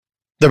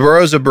The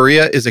Burros of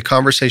Berea is a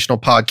conversational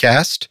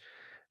podcast.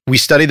 We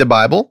study the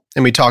Bible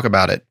and we talk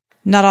about it.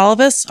 Not all of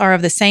us are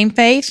of the same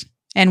faith,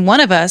 and one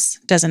of us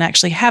doesn't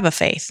actually have a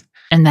faith.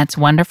 And that's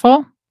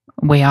wonderful.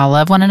 We all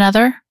love one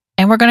another,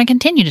 and we're going to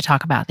continue to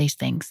talk about these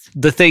things.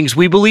 The things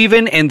we believe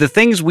in and the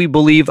things we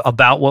believe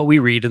about what we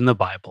read in the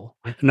Bible.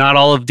 Not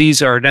all of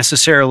these are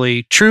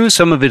necessarily true.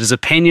 Some of it is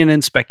opinion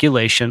and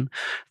speculation.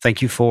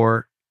 Thank you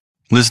for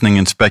listening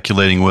and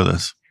speculating with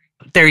us.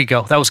 There you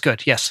go. That was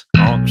good. Yes.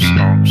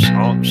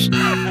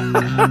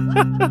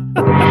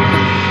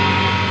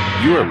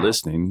 You are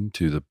listening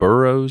to the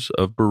Burros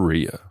of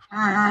Berea.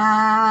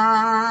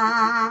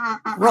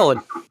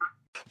 Rolling.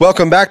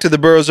 Welcome back to the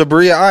Burros of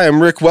Berea. I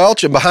am Rick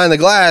Welch, and behind the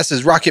glass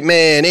is Rocket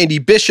Man Andy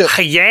Bishop.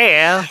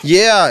 Yeah.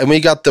 Yeah, and we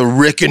got the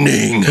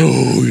Reckoning.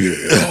 Oh,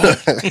 yeah.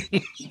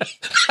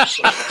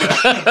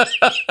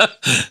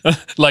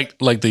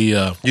 like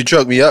the... you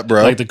choked me up,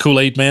 bro. Like the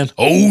Kool-Aid man.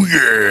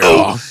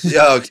 Oh,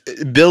 yeah.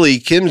 Billy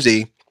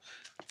Kimsey.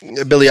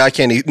 Billy Eye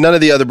Candy. None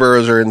of the other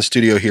Burros are in the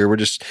studio here. We're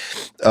just,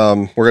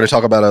 we're going to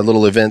talk about a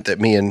little event that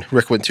me and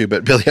Rick went to,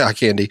 but Billy Eye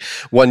Candy,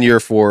 1 year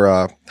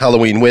for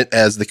Halloween, went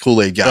as the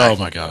Kool-Aid guy. Oh,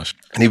 my gosh.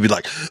 And he'd be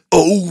like,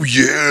 oh,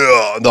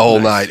 yeah, the whole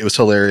night. It was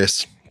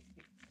hilarious.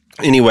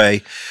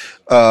 Anyway,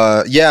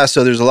 so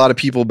there's a lot of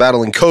people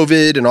battling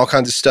COVID and all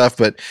kinds of stuff.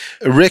 But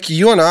Rick,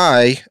 you and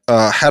I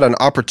had an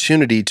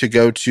opportunity to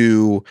go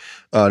to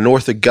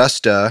North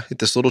Augusta at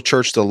this little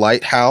church, the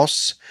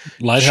Lighthouse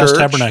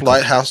Tabernacle.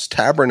 Lighthouse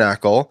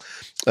Tabernacle.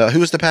 Who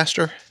was the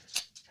pastor?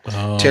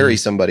 Terry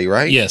somebody,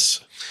 right? Yes.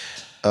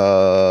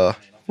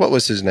 What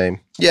was his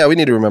name? Yeah, we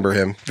need to remember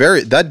him.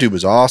 That dude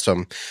was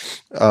awesome.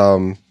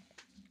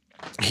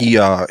 He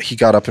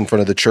got up in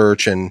front of the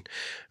church, and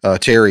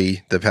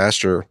Terry, the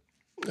pastor,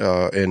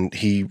 and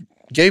he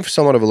gave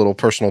somewhat of a little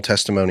personal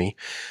testimony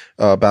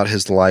about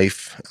his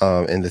life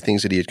and the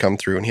things that he had come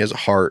through. And he has a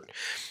heart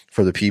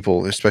for the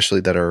people,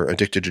 especially that are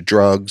addicted to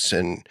drugs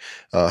and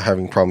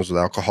having problems with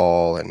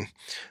alcohol and,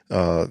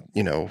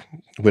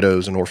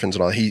 widows and orphans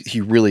and all.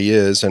 He really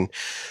is.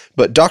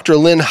 But Dr.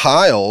 Lynn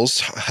Hiles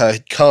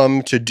had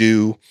come to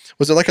do,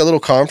 was it like a little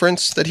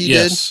conference that he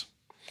did?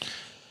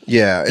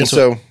 Yeah.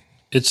 And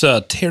it's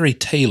Terry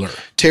Taylor.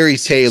 Terry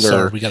Taylor.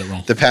 Sorry, we got it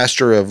wrong. The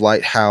pastor of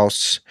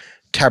Lighthouse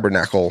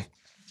Tabernacle.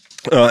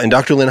 And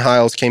Dr. Lynn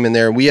Hiles came in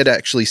there, and we had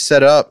actually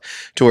set up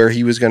to where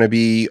he was going to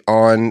be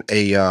on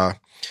a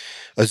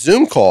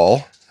Zoom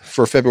call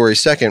for February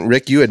 2nd.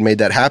 Rick, you had made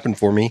that happen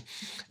for me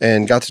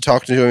and got to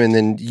talk to him, and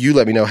then you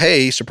let me know,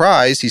 hey,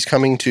 surprise, he's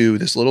coming to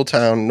this little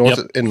town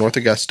in North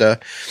Augusta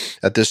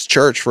at this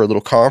church for a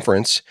little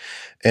conference.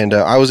 And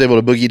I was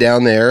able to boogie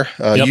down there.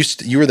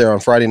 You were there on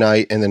Friday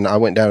night, and then I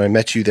went down and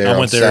met you there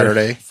on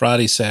Saturday.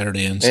 Friday,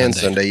 Saturday, and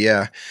Sunday,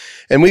 yeah.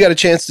 And we got a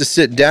chance to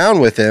sit down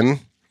with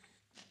him.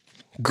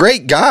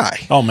 Great guy.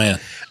 Oh, man.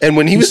 And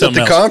when he was at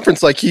the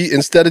conference, like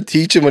instead of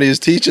teaching what he was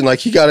teaching, like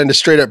he got into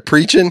straight up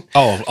preaching.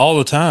 Oh, all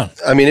the time.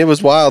 I mean, it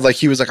was wild. Like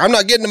he was like, I'm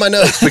not getting to my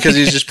notes because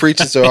he was just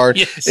preaching so hard.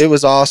 Yes. It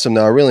was awesome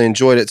though. I really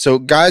enjoyed it. So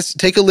guys,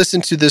 take a listen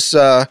to this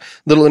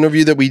little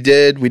interview that we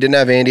did. We didn't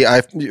have Andy.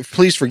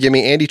 Please forgive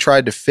me. Andy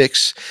tried to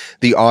fix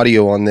the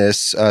audio on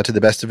this to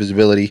the best of his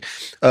ability.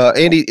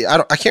 Andy,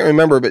 I can't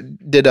remember,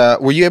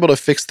 but were you able to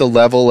fix the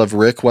level of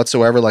Rick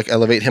whatsoever? Like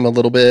elevate him a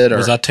little bit? Or?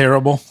 Was that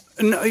terrible?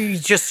 No, you're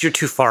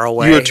too far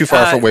away. You were too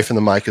far away from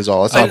the mic is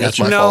all. That's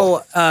my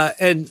fault.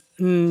 And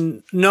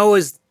no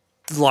is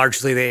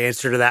largely the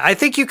answer to that. I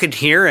think you can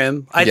hear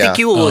him. I think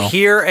you will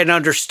hear and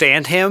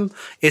understand him.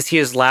 Is he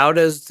as loud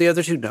as the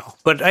other two? No.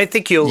 But I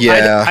think you'll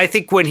I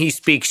think when he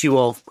speaks you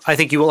will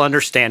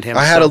understand him.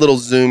 I had a little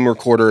Zoom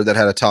recorder that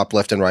had a top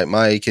left and right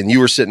mic, and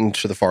you were sitting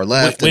to the far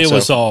left. It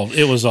was all.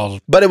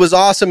 But it was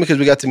awesome because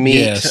we got to meet.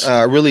 Yes.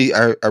 I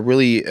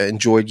really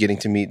enjoyed getting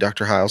to meet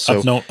Dr. Hiles.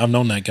 So I've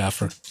known that guy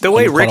for the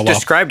way Rick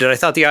described it. I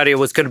thought the audio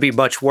was going to be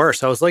much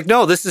worse. I was like,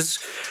 no, this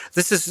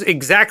is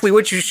exactly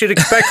what you should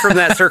expect from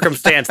that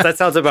circumstance.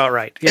 That sounds about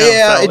right.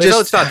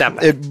 It's not that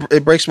bad.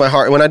 It breaks my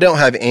heart when I don't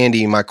have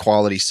Andy. My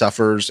quality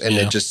suffers, and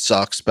it just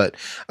sucks. But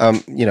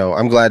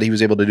I'm glad he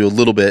was able to do a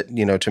little bit,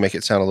 to make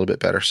it sound a little bit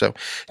better. So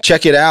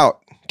check it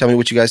out. Tell me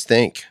what you guys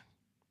think.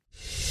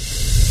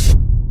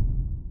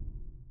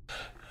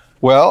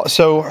 Well,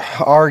 so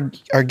our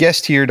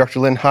guest here,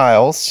 Dr. Lynn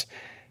Hiles,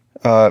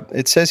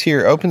 it says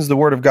here, opens the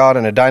Word of God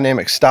in a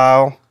dynamic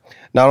style,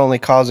 not only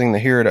causing the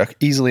hearer to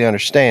easily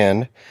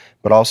understand,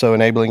 but also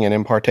enabling an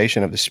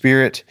impartation of the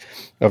Spirit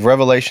of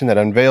revelation that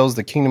unveils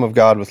the kingdom of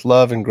God with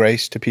love and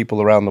grace to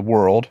people around the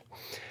world.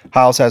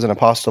 Hiles has an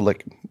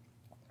apostolic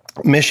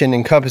mission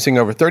encompassing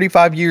over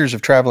 35 years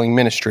of traveling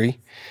ministry.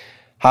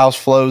 Hiles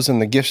flows in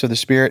the gifts of the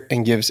Spirit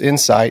and gives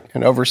insight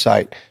and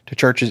oversight to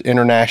churches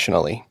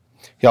internationally.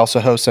 He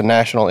also hosts a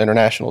national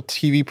international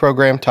TV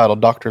program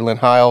titled Dr. Lynn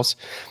Hiles,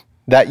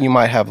 That You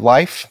Might Have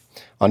Life,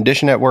 on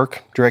Dish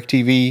Network,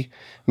 DirecTV,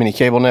 many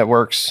cable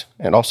networks,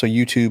 and also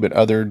YouTube and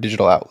other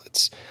digital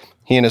outlets.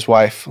 He and his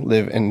wife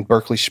live in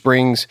Berkeley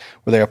Springs,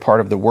 where they are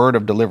part of the Word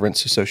of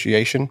Deliverance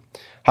Association.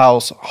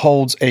 Hiles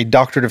holds a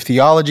doctorate of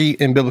theology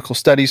in biblical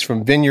studies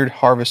from Vineyard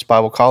Harvest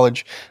Bible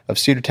College of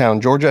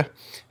Cedartown, Georgia,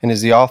 and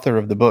is the author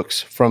of the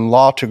books From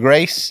Law to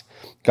Grace,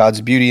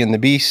 God's Beauty and the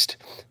Beast,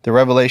 The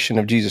Revelation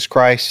of Jesus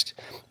Christ,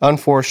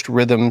 Unforced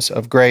Rhythms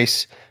of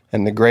Grace,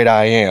 and The Great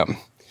I Am.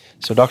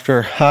 So,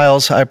 Dr.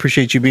 Hiles, I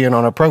appreciate you being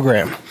on our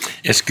program.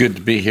 It's good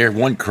to be here.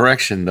 One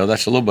correction, though,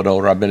 that's a little bit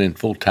older. I've been in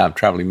full-time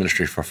traveling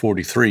ministry for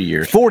 43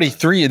 years.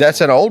 43? That's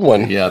an old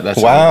one. Yeah,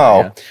 that's wow.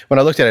 Old one, yeah. When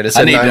I looked at it, it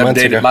said 9 months ago. I need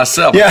to update it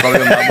myself. Yeah. It's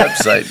probably on my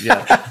website.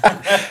 Yeah.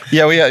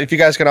 Yeah, if you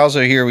guys can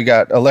also hear, we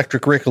got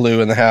Electric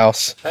Rickaloo in the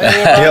house.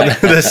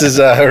 Yep, this is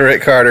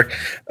Rick Carter.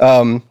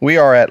 We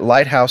are at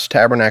Lighthouse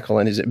Tabernacle,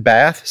 and is it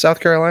Bath, South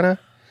Carolina?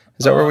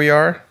 Is that where we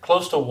are?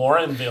 Close to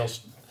Warrenville,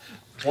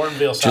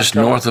 South Just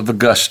Carolina. north of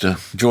Augusta,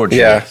 Georgia.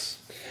 Yeah.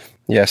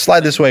 Yeah,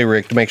 slide this way,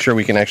 Rick, to make sure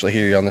we can actually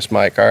hear you on this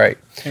mic. All right.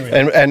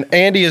 And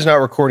Andy is not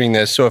recording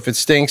this, so if it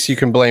stinks, you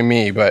can blame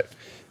me. But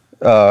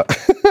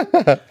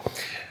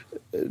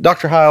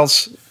Dr.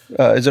 Hiles,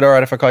 is it all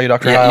right if I call you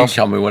Dr. Yeah, Hiles? you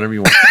tell me whatever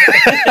you want.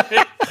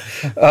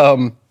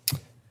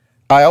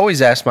 I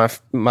always ask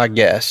my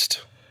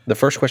guest, the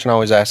first question I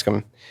always ask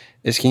them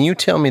is, can you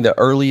tell me the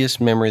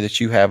earliest memory that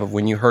you have of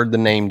when you heard the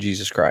name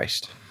Jesus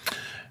Christ?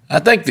 I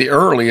think the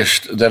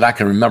earliest that I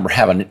can remember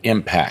having an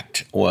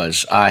impact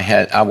was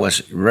I was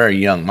very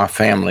young. My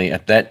family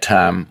at that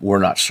time were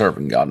not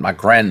serving God. My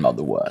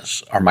grandmother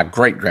was, or my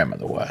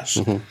great-grandmother was.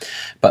 Mm-hmm.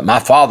 But my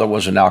father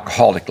was an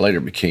alcoholic,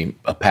 later became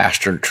a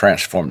pastor and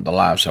transformed the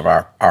lives of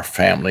our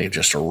family,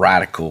 just a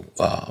radical,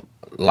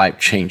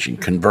 life-changing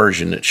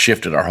conversion that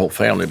shifted our whole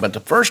family. But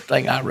the first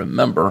thing I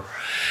remember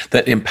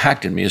that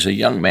impacted me as a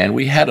young man,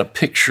 we had a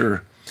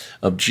picture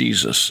of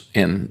Jesus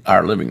in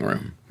our living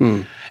room.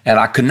 And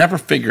I could never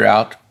figure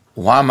out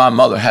why my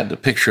mother had the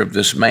picture of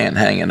this man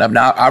hanging up.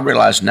 Now, I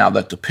realize now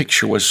that the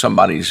picture was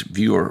somebody's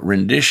viewer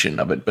rendition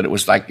of it, but it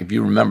was like, if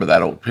you remember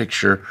that old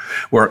picture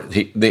where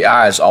the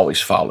eyes always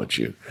followed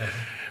you.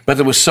 But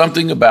there was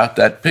something about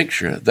that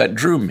picture that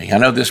drew me. I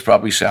know this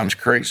probably sounds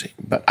crazy,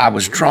 but I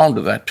was drawn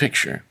to that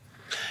picture.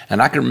 And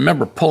I can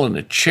remember pulling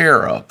a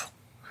chair up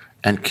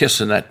and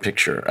kissing that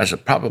picture as a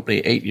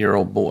probably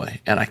 8-year-old boy.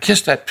 And I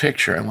kissed that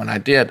picture, and when I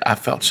did, I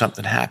felt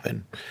something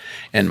happen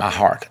in my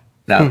heart.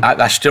 Now,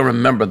 I still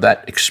remember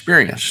that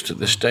experience to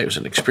this day. It was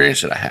an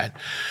experience that I had.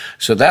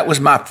 So that was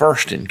my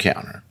first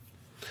encounter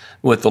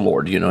with the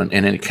Lord, in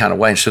any kind of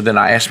way. And so then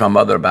I asked my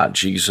mother about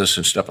Jesus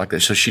and stuff like that.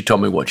 So she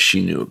told me what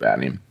she knew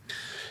about him.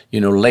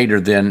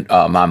 Later then,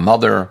 my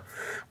mother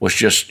was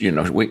just,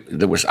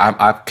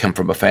 I come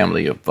from a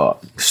family of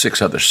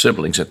 6 other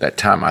siblings at that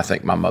time. I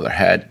think my mother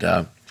had,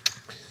 there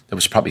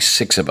was probably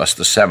 6 of us.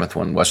 The 7th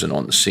one wasn't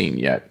on the scene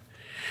yet.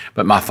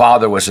 But my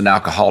father was an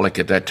alcoholic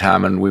at that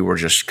time, and we were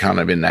just kind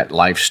of in that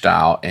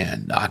lifestyle.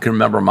 And I can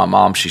remember my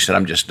mom, she said,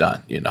 I'm just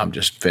done. I'm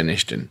just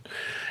finished. And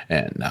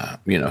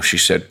she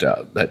said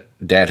that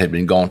Dad had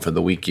been gone for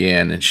the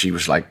weekend, and she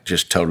was like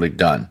just totally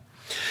done.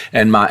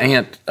 And my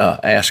aunt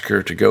asked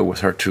her to go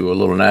with her to a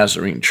little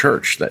Nazarene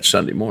church that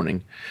Sunday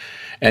morning.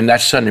 And that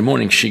Sunday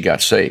morning, she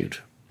got saved.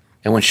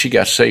 And when she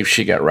got saved,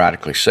 she got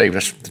radically saved.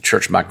 That's the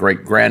church my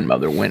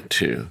great-grandmother went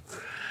to.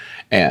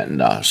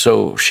 And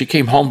so she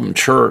came home from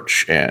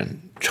church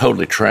and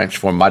totally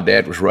transformed. My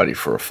dad was ready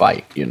for a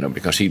fight,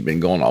 because he'd been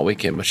gone all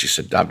weekend. But she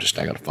said, I'm just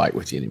not going to fight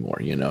with you anymore,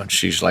 And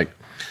she's like,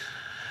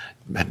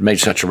 had made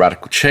such a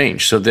radical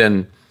change. So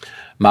then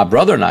my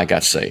brother and I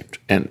got saved.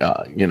 And,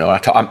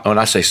 when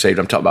I say saved,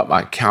 I'm talking about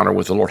my encounter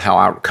with the Lord, how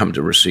I come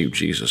to receive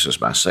Jesus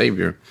as my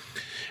Savior.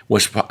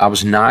 I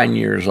was 9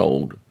 years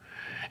old.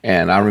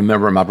 And I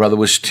remember my brother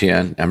was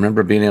 10. I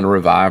remember being in a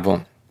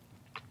revival.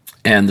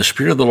 And the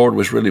Spirit of the Lord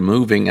was really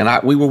moving,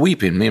 and we were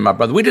weeping, me and my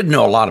brother. We didn't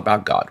know a lot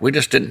about God. We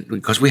just didn't,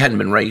 because we hadn't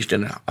been raised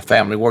in a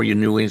family where you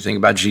knew anything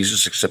about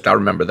Jesus, except I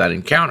remember that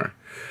encounter.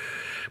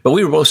 But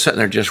we were both sitting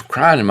there just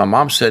crying, and my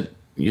mom said,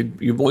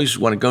 you boys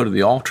want to go to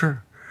the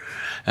altar?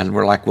 And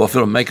we're like, well, if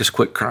it'll make us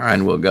quit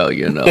crying, we'll go,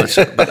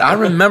 But I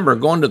remember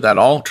going to that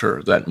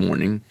altar that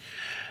morning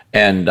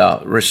and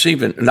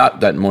receiving,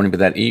 not that morning,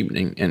 but that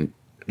evening, and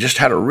just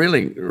had a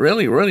really,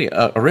 really, really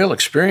a real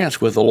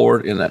experience with the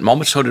Lord in that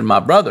moment. So did my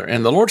brother.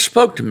 And the Lord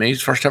spoke to me. It's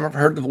the first time I've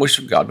heard the voice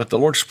of God. But the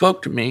Lord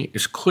spoke to me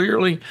as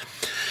clearly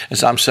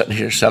as I'm sitting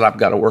here, said, I've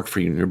got a work for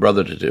you and your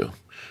brother to do.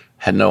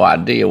 Had no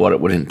idea what it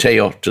would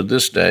entail to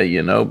this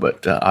day,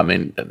 but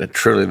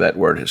truly that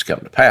word has come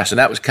to pass. And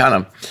that was kind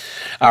of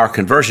our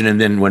conversion. And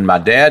then when my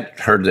dad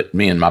heard that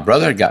me and my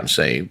brother had gotten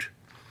saved,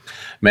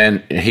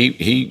 man,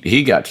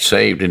 he got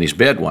saved in his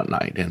bed one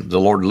night, and the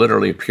Lord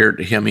literally appeared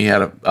to him. He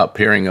had an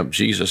appearing of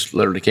Jesus,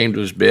 literally came to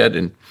his bed,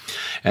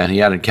 and he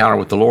had an encounter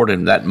with the Lord,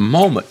 and that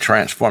moment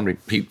transformed him.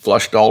 He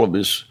flushed all of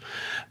his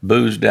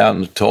booze down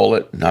in the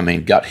toilet,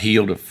 and got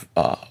healed of,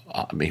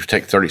 he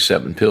take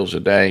 37 pills a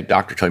day.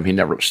 Doctor told him he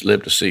never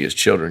lived to see his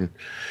children,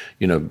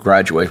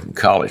 graduate from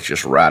college,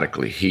 just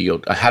radically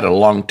healed. I had a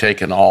lung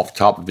taken off,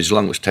 top of his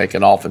lung was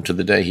taken off, and to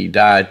the day he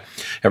died,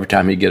 every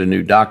time he'd get a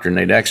new doctor and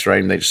they'd x-ray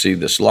him, they'd see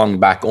this lung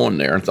back on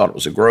there and thought it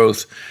was a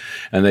growth,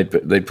 and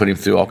they'd put him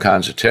through all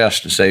kinds of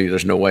tests and say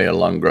there's no way a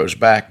lung grows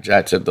back.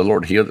 Dad said the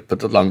Lord healed it, put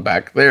the lung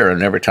back there,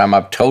 and every time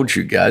I've told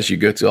you guys, you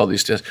go through all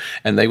these tests,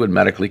 and they would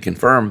medically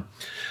confirm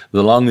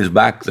the lung is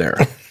back there.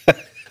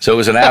 So it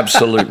was an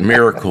absolute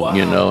miracle,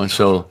 and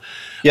so.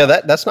 Yeah,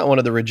 that's not one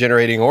of the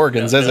regenerating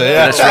organs, is it?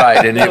 That's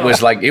right, and it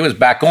was like it was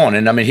back on,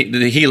 and I mean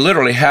he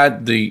literally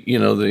had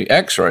the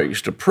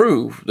X-rays to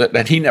prove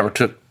that he never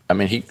took. I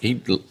mean he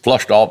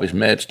flushed all of his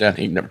meds down.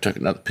 He never took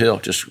another pill.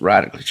 Just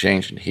radically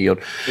changed and healed.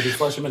 Did he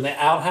flush them in the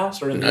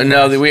outhouse or in the?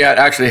 No, we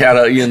actually had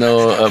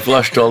a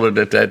flush toilet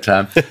at that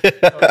time.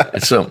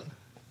 So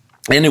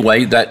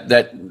anyway,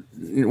 that.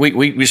 We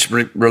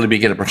really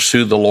began to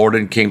pursue the Lord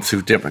and came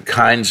through different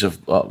kinds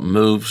of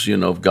moves,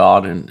 of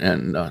God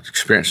and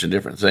experiencing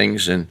different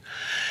things. And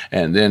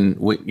then,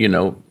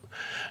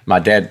 my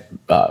dad,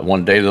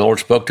 one day the Lord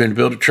spoke to him to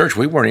build a church.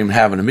 We weren't even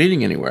having a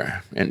meeting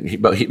anywhere.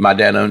 But my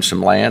dad owned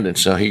some land. And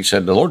so he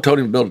said, the Lord told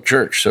him to build a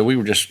church. So we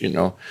were just,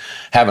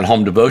 having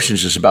home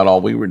devotions is about all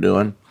we were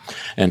doing.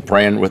 And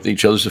praying with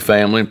each other as a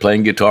family and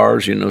playing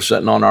guitars,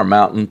 sitting on our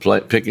mountain,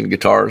 picking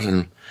guitars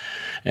and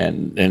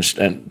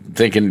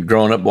thinking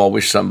growing up, well, I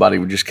wish somebody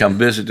would just come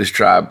visit this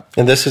tribe.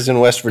 And this is in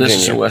West Virginia?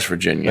 This is in West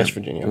Virginia. West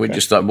Virginia, okay. We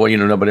just thought, boy,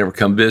 nobody ever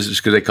come visit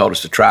us because they called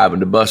us the tribe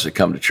and the bus that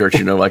come to church,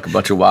 like a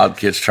bunch of wild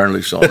kids turned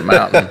loose on the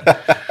mountain.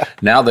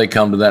 Now they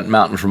come to that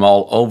mountain from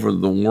all over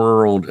the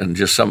world and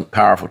just some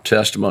powerful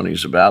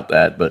testimonies about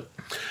that. But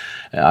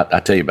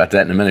I'll tell you about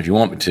that in a minute if you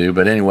want me to.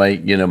 But anyway,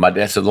 my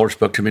dad said the Lord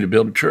spoke to me to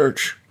build a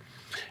church.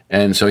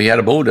 And so he had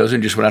a bulldozer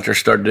and just went out there and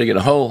started digging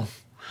a hole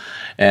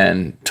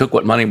and took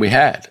what money we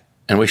had.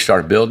 And we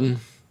started building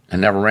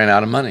and never ran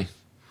out of money.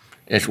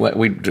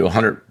 We'd do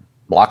 100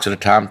 blocks at a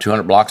time,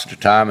 200 blocks at a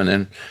time. And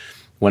then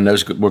when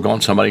those were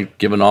gone, somebody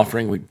give an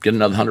offering, we'd get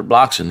another 100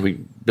 blocks. And we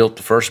built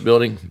the first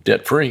building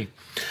debt-free.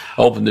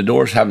 Opened the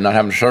doors, not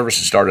having service,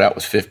 and started out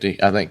with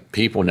 50, I think,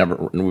 people.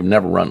 We've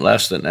never run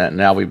less than that.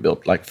 Now we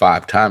built like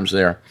 5 times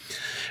there.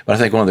 But I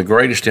think one of the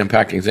greatest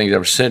impacting things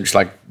ever since,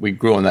 like we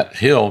grew on that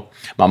hill,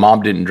 my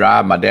mom didn't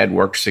drive. My dad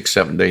worked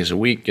 6-7 days a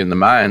week in the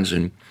mines.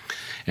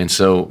 And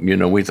so,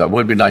 we thought, well,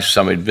 it'd be nice if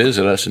somebody would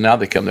visit us. And now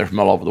they come there from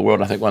all over the world.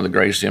 And I think one of the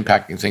greatest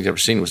impacting things I've ever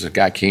seen was this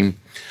guy came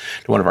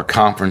to one of our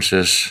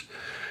conferences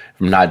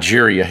from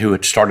Nigeria who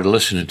had started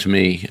listening to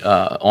me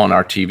on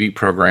our TV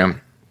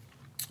program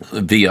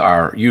via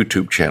our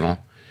YouTube channel.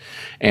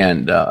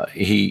 And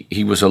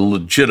he was a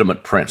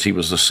legitimate prince. He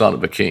was the son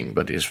of a king,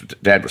 but his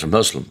dad was a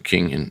Muslim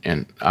king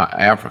in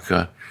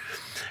Africa.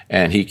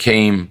 And he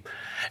came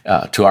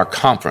to our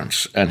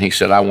conference, and he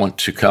said, I want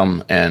to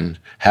come and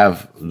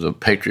have the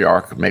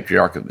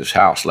matriarch of this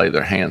house lay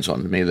their hands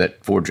on me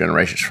that 4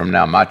 generations from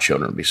now, my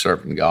children will be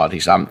serving God.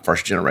 I'm the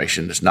first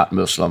generation that's not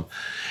Muslim.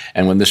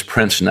 And when this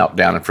prince knelt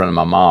down in front of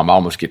my mom, I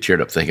almost get teared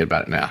up thinking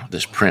about it now.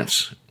 This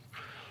prince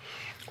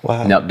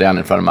knelt down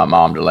in front of my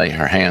mom to lay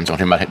her hands on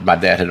him. My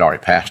dad had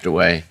already passed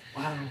away.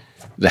 Wow.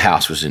 The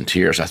house was in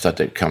tears. I thought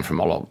they'd come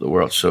from all over the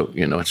world. So,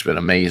 it's been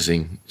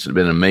amazing. It's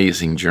been an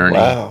amazing journey.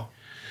 Wow.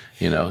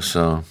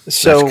 So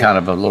that's kind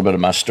of a little bit of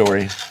my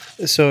story.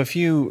 So if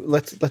you,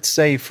 let's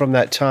say from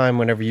that time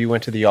whenever you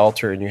went to the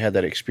altar and you had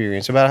that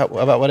experience, about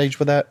what age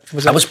was that?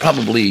 I was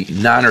probably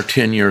 9 or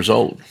 10 years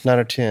old. 9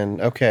 or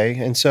 10, okay.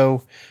 And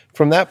so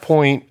from that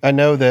point, I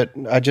know that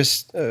I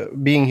just,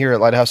 being here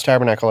at Lighthouse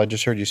Tabernacle, I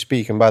just heard you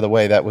speak. And by the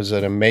way, that was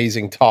an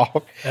amazing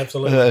talk.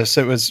 Absolutely.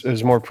 So it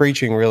was more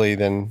preaching really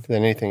than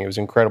anything. It was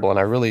incredible. And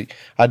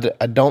I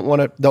don't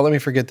let me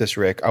forget this,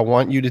 Rick. I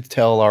want you to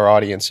tell our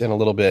audience in a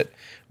little bit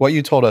what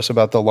you told us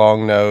about the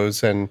long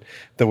nose and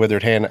the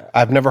withered hand.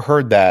 I've never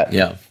heard that.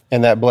 Yeah.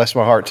 And that blessed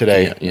my heart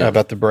today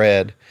about the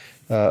bread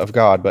of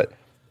God. But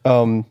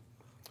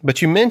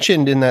you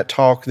mentioned in that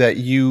talk that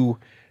you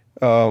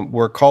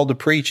were called to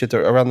preach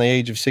around the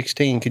age of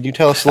 16. Could you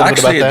tell us a little bit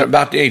about that?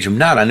 About the age of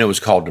 9, I knew I was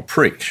called to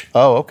preach.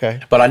 Oh,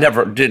 okay. But I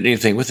never did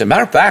anything with it.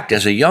 Matter of fact,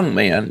 as a young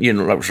man, it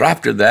was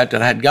after that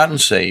I had gotten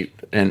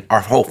saved, and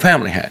our whole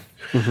family had.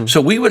 Mm-hmm. So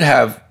we would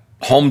have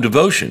home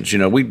devotions.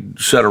 We'd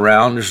sit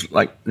around, there's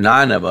like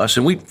 9 of us,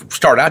 and we'd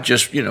start out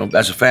just,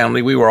 as a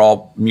family, we were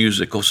all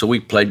musical, so we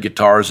played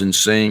guitars and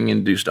sing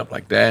and do stuff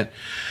like that.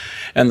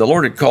 And the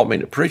Lord had called me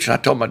to preach, and I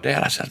told my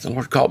dad, I said, the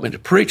Lord called me to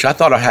preach. I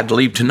thought I had to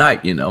leave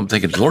tonight, I'm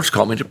thinking, the Lord's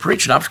called me to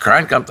preach, and I was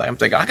crying. I'm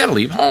thinking, I got to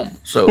leave home.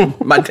 So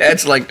my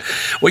dad's like,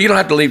 well, you don't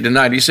have to leave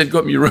tonight. He said, go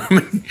up in your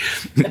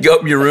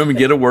room and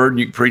get a word, and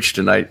you can preach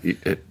tonight,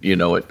 at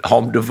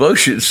home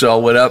devotion. So I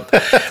went up,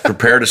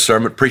 prepared a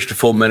sermon, preached a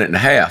full minute and a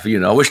half.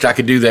 I wished I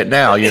could do that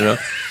now,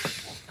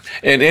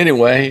 And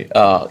anyway,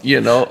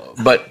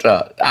 but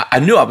I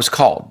knew I was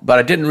called, but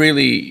I didn't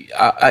really.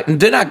 And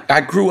then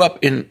I grew up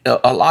in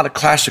a lot of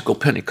classical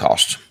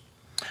Pentecosts,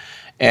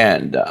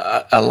 and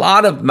a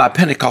lot of my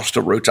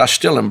Pentecostal roots I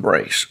still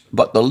embrace,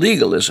 but the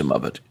legalism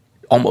of it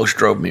almost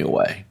drove me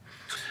away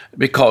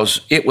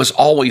because it was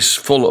always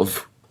full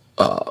of,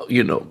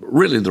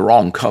 really the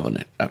wrong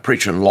covenant.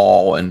 Preaching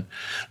law and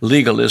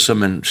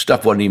legalism and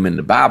stuff wasn't even in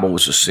the Bible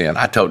was a sin.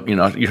 I told,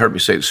 you heard me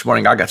say this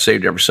morning, I got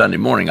saved every Sunday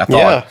morning. I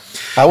thought,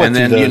 I went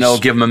and then,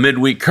 give them a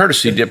midweek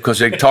courtesy dip because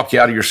they talk you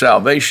out of your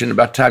salvation.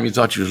 About the time you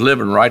thought you was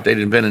living right, they'd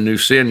invent a new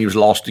sin, you was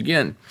lost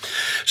again.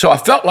 So I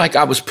felt like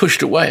I was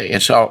pushed away.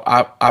 And so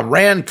I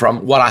ran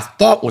from what I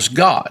thought was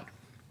God.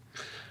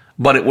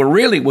 But it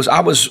really was, I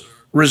was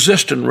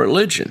resisting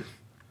religion.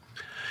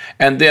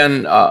 And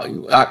then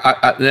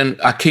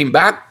I came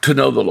back to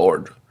know the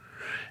Lord,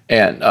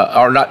 and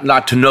or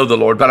not to know the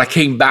Lord, but I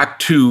came back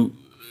to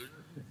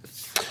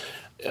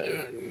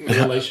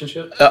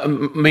relationship.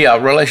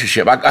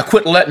 Relationship. I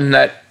quit letting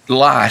that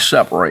lie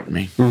separate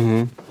me,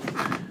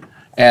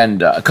 and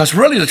because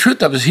really the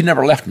truth of it is, He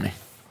never left me.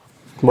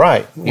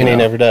 Right, and He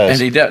never does,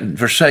 and He doesn't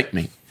forsake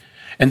me.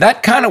 And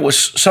that kind of was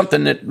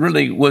something that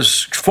really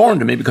was foreign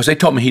to me, because they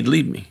told me He'd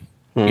leave me.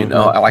 You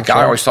know, like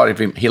I always thought, if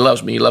He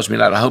loves me, He loves me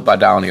not. I hope I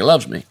die and He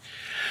loves me.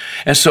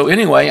 And so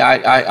anyway,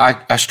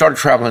 I started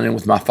traveling in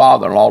with my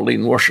father-in-law,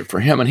 leading worship for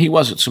him, and he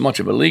wasn't so much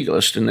of a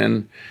legalist.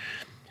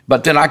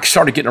 But then I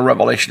started getting a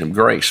revelation of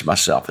grace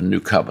myself, a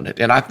new covenant.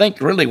 And I think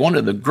really one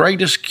of the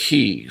greatest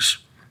keys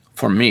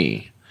for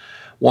me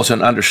was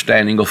an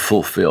understanding of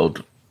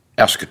fulfilled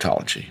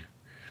eschatology,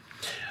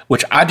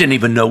 which I didn't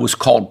even know was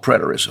called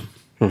preterism.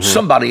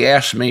 Somebody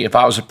asked me if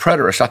I was a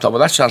preterist. I thought,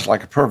 well, that sounds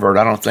like a pervert.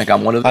 I don't think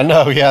I'm one of them. I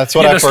know, yeah, that's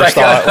what I first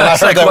thought. When I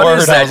heard that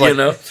word,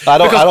 I was like, I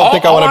don't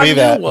think I want to be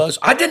that.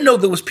 I didn't know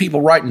there was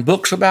people writing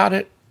books about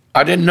it.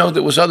 I didn't know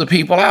there was other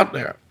people out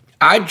there.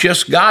 I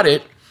just got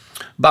it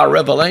by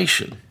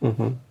revelation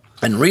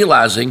and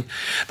realizing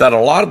that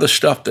a lot of the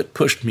stuff that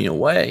pushed me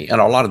away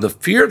and a lot of the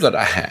fear that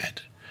I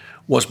had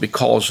was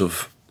because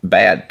of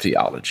bad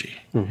theology.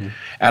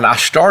 And I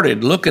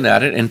started looking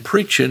at it and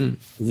preaching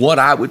what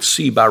I would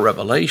see by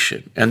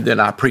revelation. And then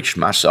I preached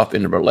myself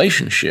into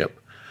relationship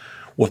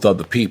with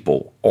other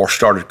people, or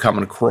started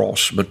coming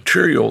across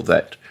material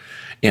that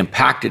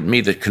impacted me,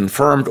 that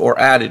confirmed or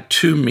added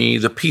to me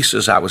the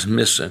pieces I was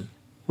missing.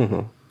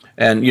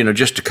 And, you know,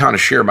 just to kind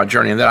of share my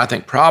journey. And then I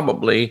think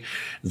probably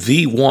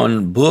the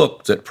one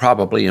book that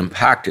probably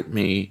impacted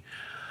me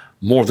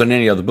more than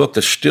any other book,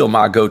 that's still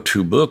my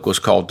go-to book, was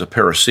called The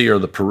Parousia or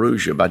The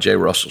Parousia by J.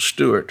 Russell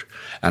Stewart.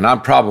 And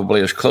I'm probably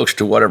as close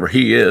to whatever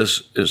he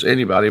is as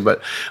anybody.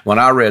 But when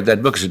I read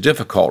that book, it's a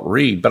difficult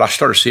read, but I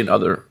started seeing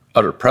other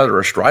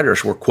preterist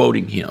writers were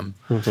quoting him.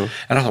 And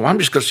I thought, well, I'm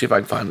just going to see if I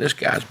can find this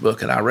guy's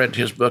book. And I read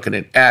his book, and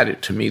it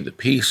added to me the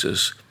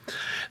pieces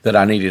that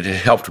I needed. It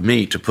helped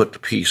me to put the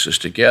pieces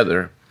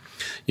together.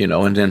 You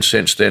know, and then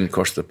since then, of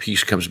course, the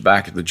peace comes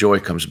back, the joy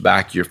comes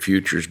back, your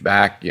future's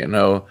back. You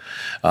know,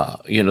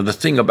 the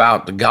thing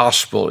about the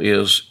gospel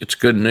is it's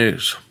good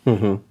news.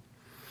 And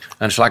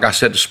it's like I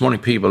said this morning,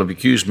 people have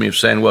accused me of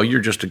saying, well,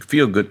 you're just a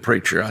feel-good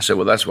preacher. I said,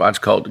 well, that's why it's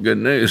called the good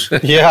news.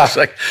 Yeah. It's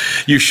like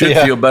you should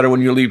feel better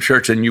when you leave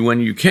church than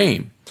when you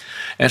came.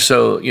 And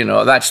so, you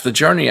know, that's the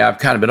journey I've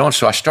kind of been on.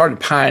 So I started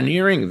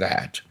pioneering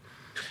that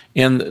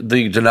in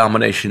the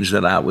denominations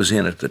that I was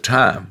in at the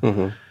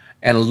time.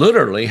 And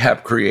literally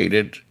have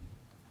created,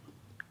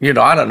 you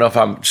know, I don't know if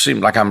I seem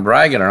like I'm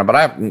bragging or not, but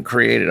I've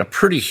created a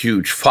pretty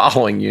huge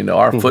following. You know,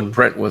 our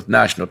footprint with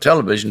national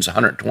television is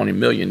 120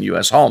 million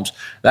U.S. homes.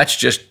 That's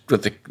just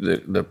with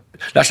the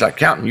that's not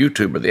counting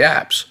YouTube or the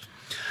apps.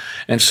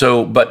 And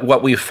so, but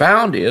what we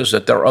found is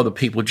that there are other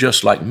people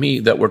just like me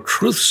that were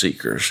truth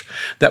seekers,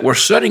 that were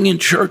sitting in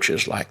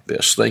churches like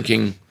this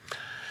thinking,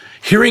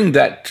 hearing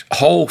that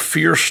whole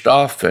fear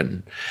stuff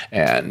and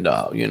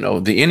you know,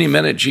 the any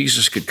minute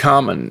Jesus could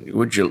come and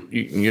you're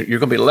going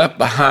to be left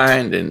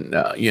behind, and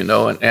you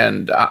know,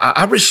 and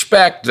I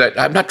respect that.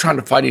 I'm not trying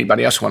to fight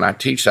anybody else when I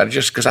teach that,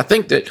 just because I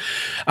think that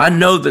I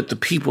know that the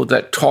people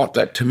that taught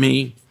that to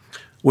me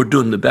were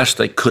doing the best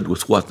they could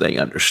with what they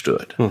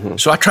understood.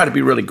 So I try to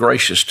be really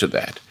gracious to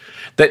that.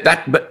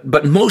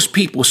 But most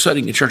people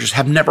sitting in churches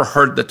have never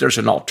heard that there's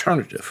an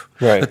alternative,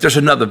 that there's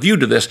another view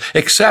to this,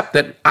 except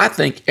that I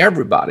think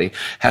everybody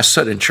has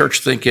sat in church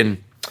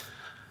thinking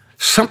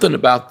something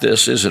about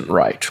this isn't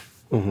right.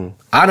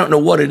 I don't know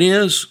what it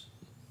is.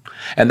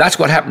 And that's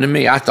what happened to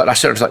me. I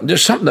said,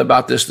 there's something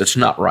about this that's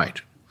not right.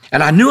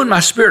 And I knew in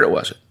my spirit it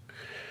wasn't,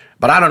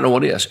 but I don't know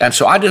what it is. And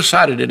so I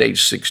decided at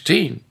age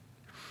 16,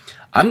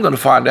 I'm going to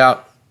find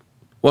out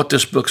what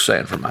this book's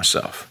saying for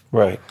myself.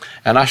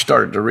 And I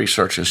started to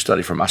research and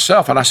study for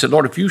myself. And I said,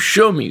 Lord, if you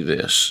show me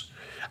this,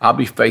 I'll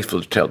be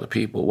faithful to tell the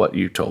people what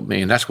you told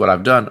me. And that's what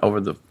I've done over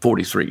the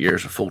 43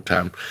 years of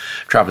full-time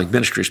traveling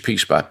ministries,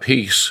 piece by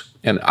piece.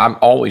 And I'm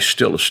always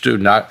still a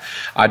student.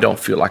 I don't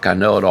feel like I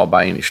know it all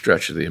by any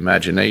stretch of the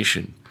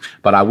imagination.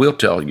 But I will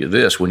tell you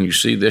this, when you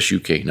see this, you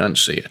can't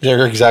unsee it.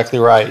 You're exactly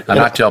right. And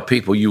I tell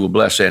people, you will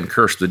bless and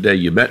curse the day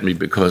you met me,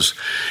 because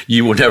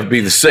you will never be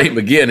the same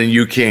again and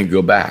you can't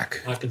go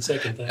back. I can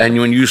second that. And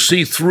when you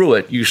see through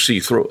it, you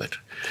see through it.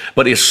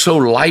 But it's so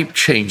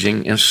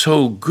life-changing and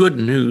so good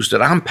news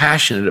that I'm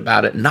passionate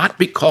about it, not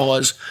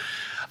because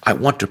I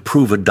want to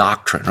prove a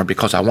doctrine or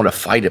because I want to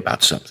fight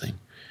about something.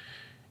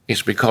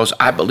 It's because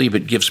I believe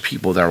it gives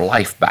people their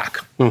life back.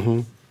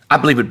 I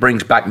believe it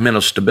brings back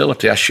mental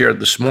stability. I shared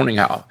this morning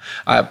how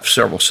I have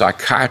several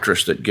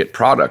psychiatrists that get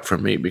product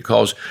from me,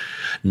 because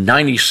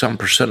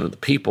 90-some% of the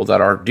people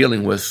that are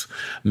dealing with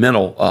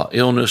mental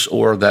illness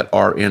or that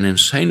are in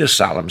insane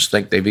asylums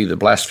think they've either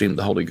blasphemed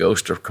the Holy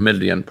Ghost or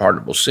committed the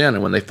unpardonable sin.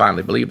 And when they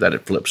finally believe that,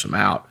 it flips them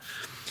out.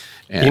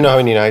 And you know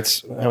how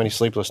many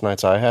sleepless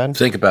nights I had?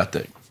 Think about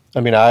that. I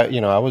mean,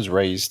 I was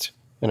raised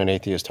in an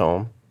atheist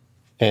home.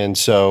 And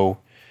so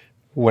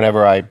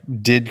whenever I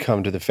did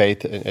come to the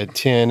faith at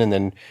 10, and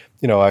then,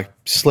 I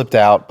slipped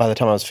out by the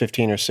time I was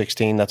 15 or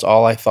 16. That's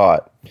all I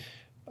thought.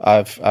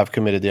 I've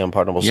committed the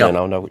unpardonable sin.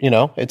 I'll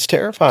know, it's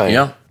terrifying.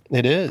 Yeah.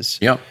 It is.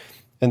 Yeah.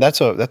 And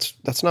that's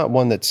not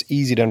one that's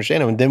easy to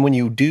understand. And then when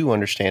you do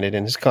understand it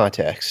in its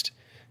context,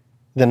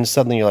 then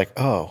suddenly you're like,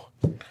 oh,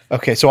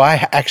 okay, so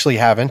I actually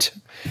haven't,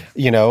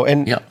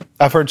 and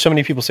I've heard so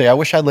many people say, I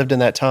wish I lived in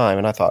that time.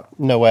 And I thought,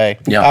 no way.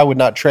 Yeah. I would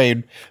not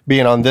trade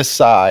being on this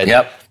side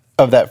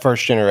of that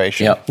first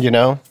generation,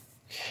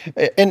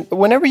 And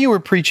whenever you were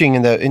preaching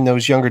in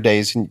those younger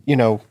days, and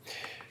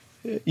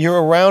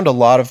you're around a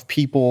lot of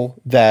people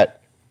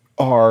that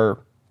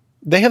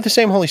they have the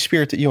same Holy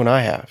Spirit that you and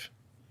I have.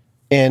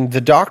 And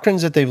the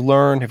doctrines that they've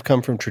learned have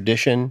come from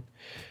tradition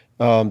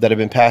that have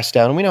been passed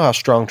down. And we know how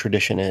strong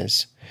tradition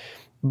is.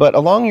 But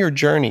along your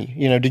journey,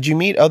 did you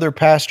meet other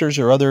pastors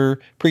or other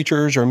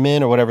preachers or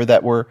men or whatever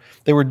that were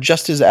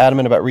just as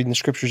adamant about reading the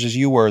scriptures as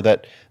you were,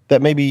 that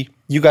maybe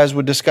you guys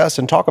would discuss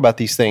and talk about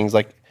these things?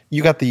 Like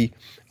you got a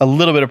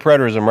little bit of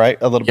preterism, right?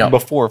 A little bit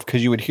before,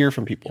 because you would hear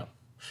from people.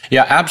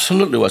 Yeah,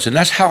 absolutely was. And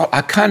that's how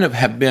I kind of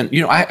have been,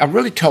 I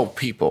really told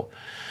people,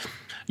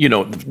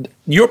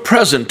 your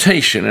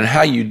presentation and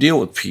how you deal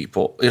with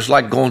people is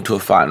like going to a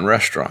fine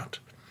restaurant.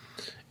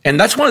 And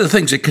that's one of the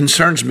things that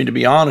concerns me, to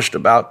be honest,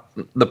 about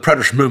the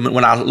preterist movement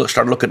when I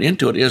started looking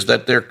into it, is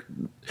that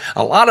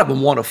a lot of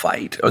them want to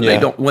fight. Or they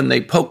don't. When they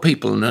poke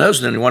people in the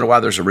nose, then you wonder why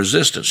there's a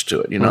resistance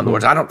to it. In other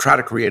words, I don't try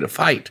to create a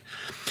fight.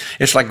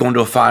 It's like going to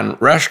a fine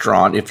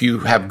restaurant. If you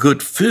have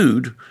good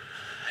food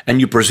and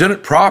you present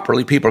it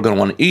properly, people are going to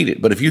want to eat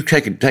it. But if you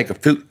take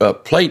a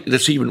plate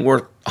that's even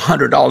worth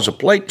 $100 a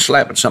plate and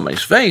slap it in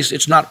somebody's face,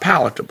 it's not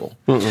palatable.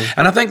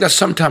 And I think that's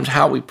sometimes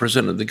how we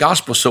presented the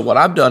gospel. So what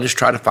I've done is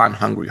try to find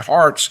hungry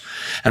hearts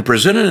and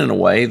present it in a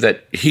way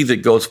that he that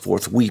goes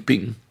forth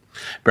weeping,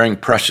 bearing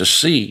precious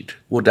seed,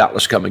 will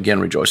doubtless come again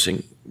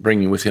rejoicing,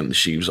 bringing with him the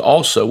sheaves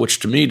also, which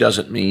to me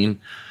doesn't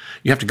mean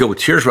you have to go with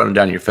tears running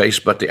down your face,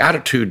 but the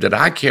attitude that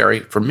I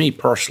carry, for me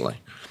personally,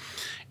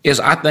 is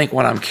I think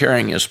what I'm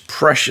carrying is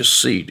precious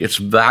seed. It's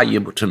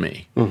valuable to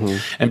me.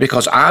 And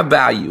because I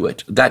value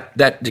it,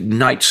 that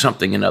ignites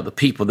something in other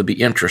people to be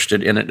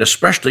interested in it,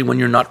 especially when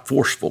you're not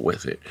forceful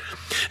with it.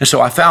 And so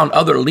I found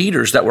other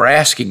leaders that were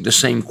asking the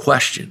same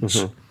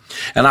questions.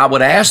 And I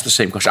would ask the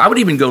same question. I would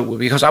even go,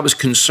 because I was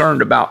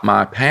concerned about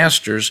my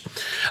pastors,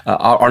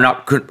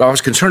 I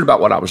was concerned about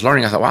what I was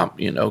learning. I thought,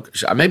 well,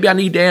 maybe I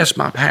need to ask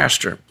my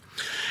pastor.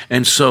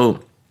 And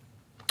so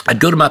I'd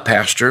go to my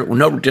pastor, with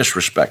no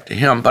disrespect to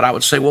him, but I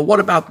would say, well, what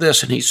about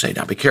this? And he'd say,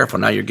 now be careful,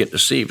 now you're getting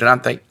deceived. And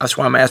I'd think, that's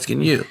why I'm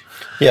asking you.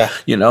 Yeah.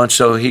 And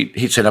so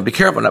he'd say, now be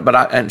careful.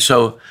 And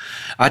so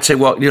I'd say,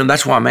 well,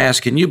 that's why I'm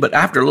asking you. But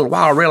after a little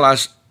while, I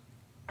realized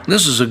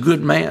this is a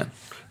good man,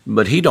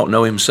 but he don't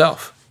know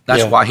himself.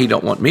 That's why he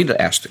don't want me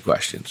to ask the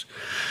questions.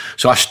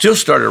 So I still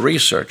started to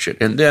research it.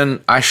 And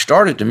then I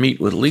started to meet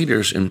with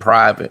leaders in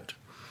private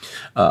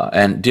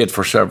and did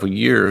for several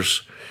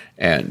years.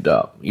 And,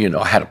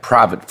 I had a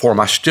private forum.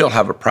 I still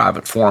have a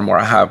private forum where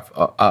I have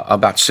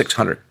about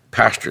 600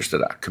 pastors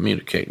that I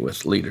communicate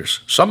with,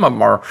 leaders. Some of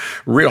them are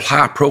real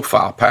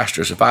high-profile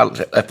pastors. If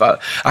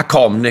I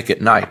call them Nick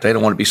at night, they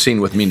don't want to be seen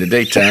with me in the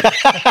daytime.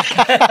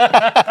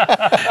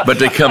 But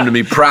they come to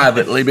me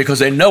privately because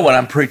they know what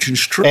I'm preaching is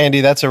true.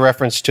 Andy, that's a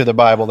reference to the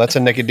Bible. That's a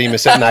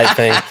Nicodemus at night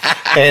thing.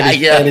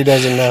 Andy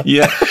doesn't know.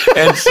 Yeah,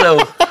 and so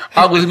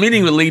I was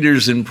meeting with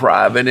leaders in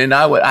private, and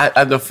when I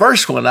had the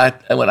first one,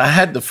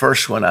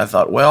 I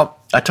thought, well,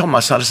 I told my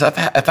son, I said,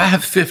 if I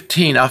have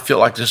 15, I feel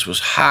like this was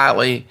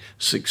highly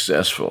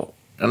successful.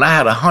 And I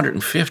had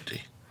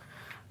 150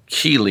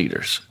 key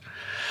leaders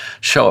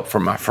show up for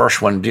my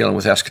first one, dealing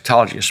with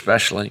eschatology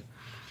especially.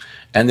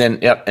 And then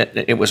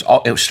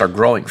it started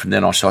growing from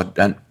then on. So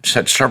I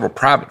had several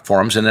private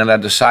forums, and then I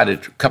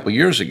decided a couple of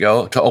years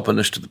ago to open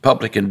this to the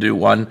public and do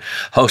one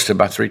hosted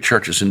by 3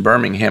 churches in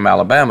Birmingham,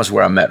 Alabama, is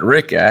where I met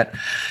Rick at.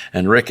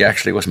 And Rick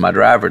actually was my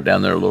driver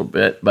down there a little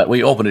bit. But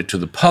we opened it to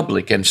the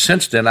public, and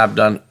since then I've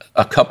done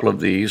a couple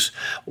of these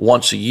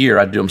once a year.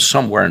 I do them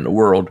somewhere in the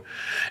world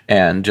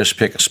and just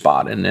pick a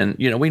spot. And then,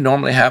 we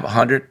normally have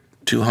 100,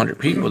 200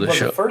 people that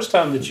show. The first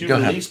time that you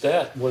released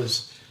that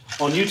was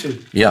on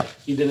YouTube. Yeah.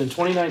 You did in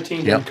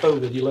 2019 during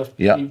COVID.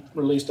 You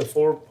released a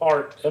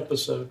 4-part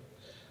episode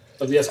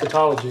of the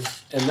eschatology,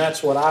 and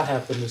that's what I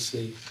happened to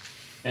see.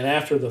 And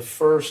after the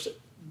first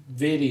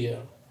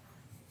video,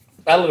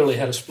 I literally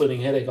had a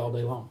splitting headache all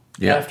day long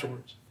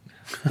afterwards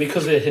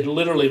because it had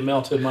literally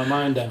melted my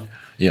mind down.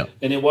 Yeah.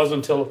 And it wasn't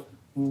until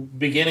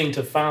beginning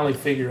to finally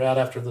figure out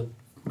after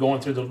going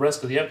through the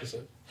rest of the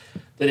episode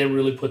that it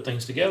really put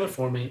things together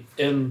for me.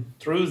 And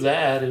through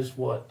that is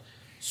what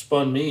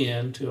spun me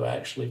into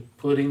actually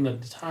putting the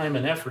time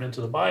and effort into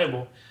the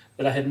Bible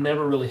that I had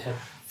never really had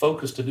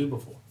focus to do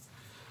before.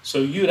 So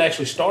you had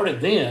actually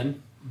started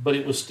then, but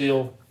it was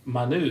still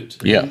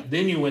minute. Yeah. And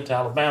then you went to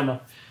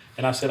Alabama,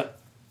 and I said,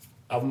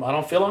 I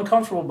don't feel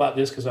uncomfortable about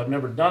this because I've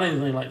never done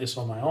anything like this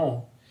on my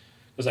own.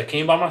 Because I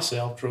came by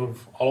myself,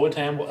 drove all the way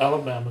to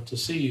Alabama to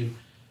see you.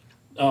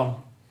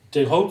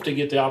 to hope to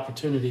get the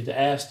opportunity to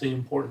ask the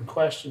important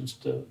questions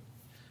to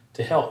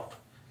help.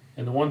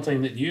 And the one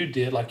thing that you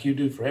did, like you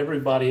do for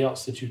everybody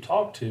else that you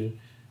talk to,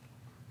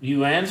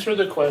 you answer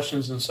the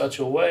questions in such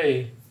a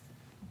way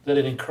that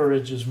it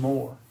encourages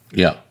more.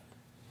 Yeah.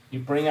 You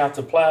bring out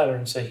the platter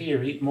and say,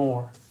 here, eat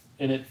more.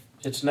 And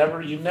you've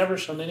never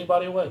shown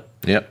anybody away.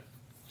 Yep.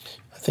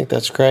 I think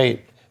that's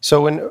great.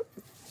 So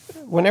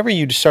whenever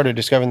you started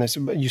discovering this,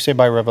 you say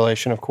by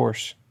revelation, of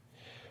course.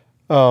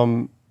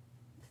 Did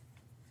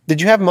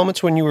you have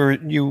moments when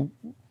you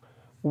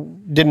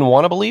didn't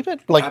want to believe it?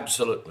 Like,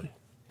 absolutely.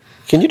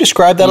 Can you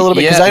describe that a little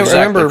bit? Yeah, exactly.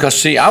 remember. Because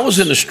see, I was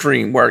in the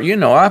stream where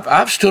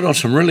I've stood on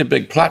some really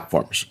big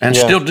platforms and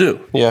still do.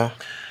 Yeah.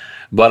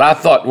 But I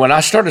thought when I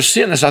started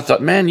seeing this, I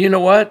thought, man, you know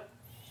what?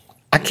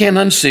 I can't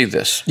unsee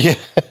this. Yeah.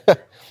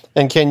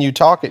 And can you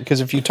talk it?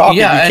 Because if you talk it,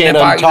 you can't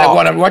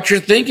untalk. What you're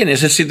thinking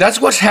is, and see, that's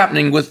what's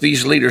happening with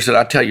these leaders that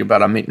I tell you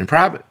about I'm meeting in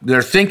private.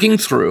 They're thinking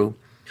through,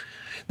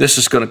 this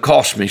is going to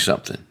cost me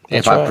something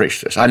if I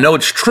preach this. I know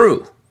it's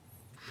true,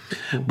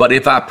 but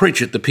if I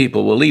preach it, the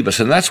people will leave us.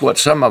 And that's what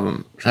some of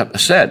them have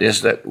said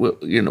is that,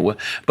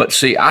 but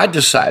see, I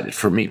decided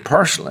for me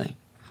personally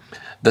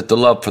that the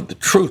love for the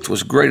truth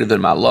was greater than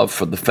my love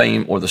for the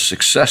fame or the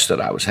success that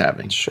I was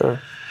having.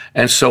 Sure.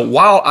 And so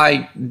while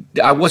I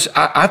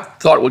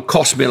thought it would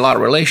cost me a lot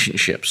of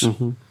relationships,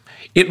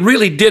 it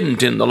really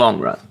didn't in the long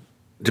run,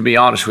 to be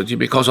honest with you,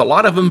 because a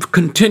lot of them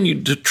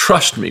continued to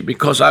trust me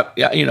because I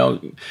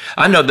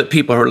know that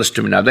people who are listening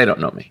to me now, they don't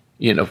know me,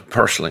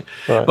 personally.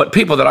 Right. But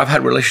people that I've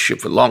had a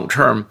relationship with long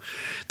term,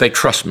 they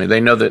trust me. They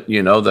know that,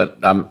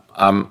 that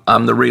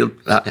I'm the real,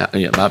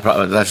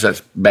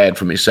 that's bad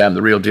for me to say I'm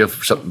the real deal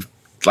for something.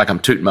 Like I'm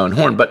tooting my own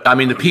horn, but I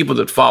mean, the people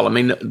that follow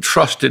me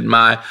trusted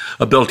my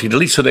ability to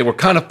lead, so they were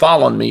kind of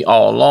following me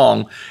all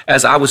along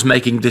as I was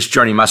making this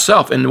journey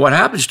myself. And what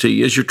happens to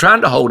you is you're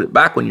trying to hold it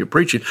back when you're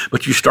preaching,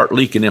 but you start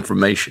leaking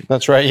information.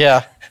 That's right,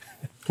 yeah.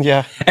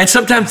 Yeah. And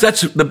sometimes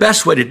that's the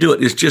best way to do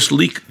it is just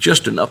leak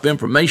just enough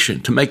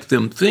information to make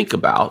them think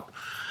about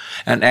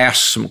and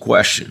ask some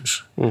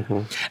questions.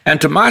 Mm-hmm.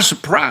 And to my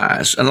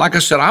surprise, and like I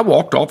said, I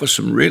walked off of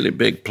some really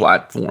big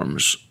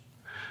platforms.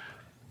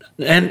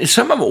 And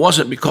some of it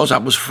wasn't because I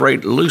was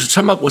afraid to lose it.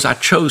 Some of it was I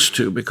chose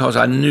to because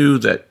I knew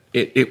that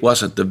it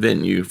wasn't the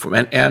venue for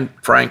me. And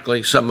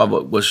frankly, some of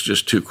it was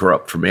just too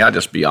corrupt for me. I'll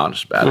just be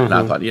honest about it. And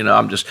I thought,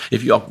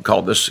 if you all can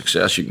call this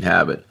success, you can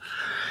have it.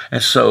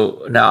 And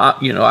so now,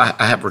 I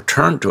have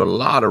returned to a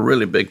lot of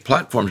really big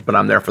platforms, but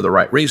I'm there for the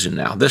right reason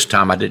now. This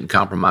time I didn't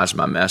compromise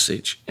my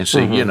message. And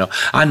see,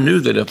 I knew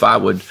that if I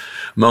would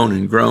moan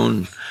and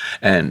groan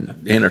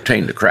and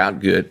entertain the crowd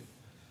good,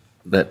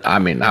 that, I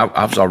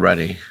was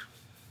already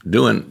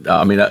doing,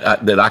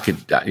 that I could,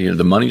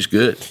 the money's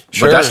good.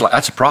 Sure. But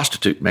that's a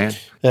prostitute, man.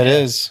 That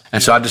is.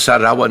 And so I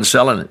decided I wasn't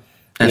selling it.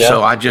 And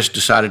so I just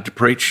decided to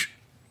preach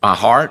my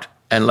heart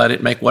and let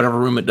it make whatever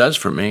room it does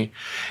for me.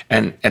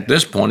 And at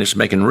this point, it's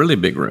making really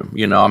big room.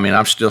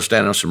 I'm still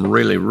standing on some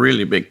really,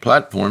 really big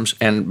platforms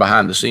and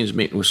behind the scenes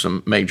meeting with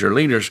some major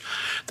leaders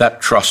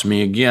that trust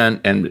me again,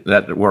 and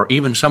that were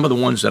even some of the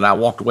ones that I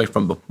walked away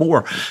from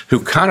before who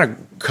kind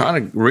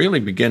of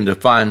really begin to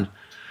find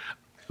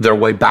their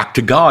way back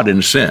to God in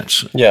a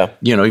sense. Yeah.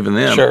 Even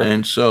them. Sure.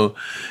 And so,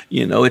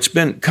 it's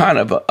been kind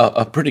of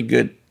a pretty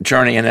good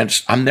journey,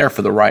 and I'm there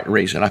for the right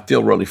reason. I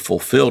feel really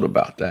fulfilled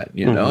about that,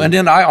 And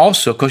then I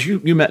also, because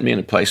you met me in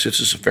a place,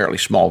 this is a fairly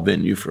small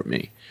venue for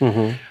me.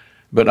 Mm-hmm.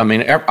 But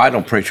I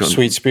don't preach on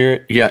Sweet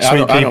Spirit. Yeah,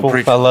 Sweet I don't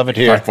preach I love it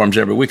here. Platforms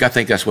every week. I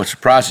think that's what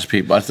surprises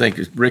people. I think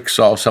Rick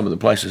saw some of the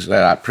places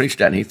that I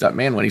preached at, and he thought,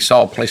 man, when he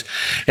saw a place,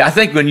 I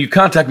think when you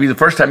contacted me the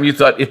first time, you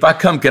thought, if I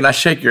come, can I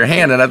shake your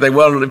hand? And I think,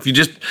 well,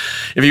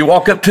 if you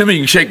walk up to me,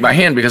 you can shake my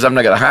hand because I'm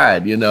not going to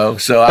hide,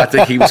 So I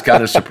think he was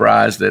kind of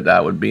surprised that I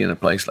would be in a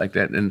place like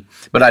that.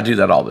 But I do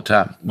that all the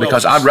time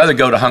because I'd rather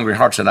go to Hungry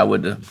Hearts than I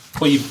would to.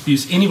 Well, you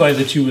use anybody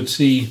that you would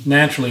see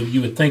naturally, you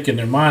would think in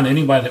their mind,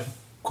 anybody that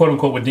quote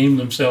unquote would deem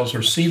themselves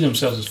or see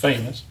themselves as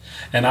famous,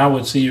 and I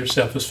would see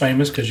yourself as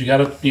famous because you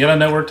got a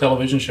network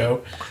television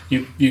show,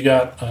 you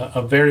got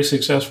a very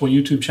successful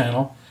YouTube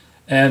channel,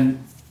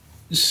 and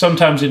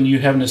sometimes in you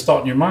having this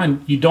thought in your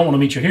mind, you don't want to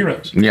meet your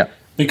heroes,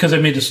 because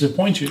they may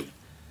disappoint you,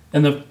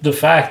 and the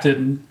fact that,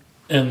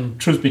 and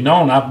truth be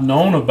known, I've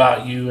known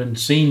about you and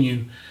seen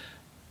you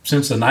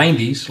since the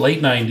 '90s,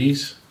 late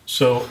 '90s,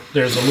 so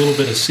there's a little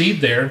bit of seed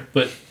there,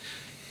 but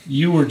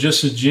you were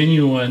just as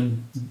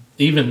genuine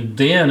even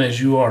then as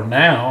you are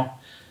now,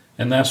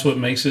 and that's what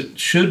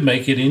should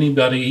make it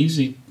anybody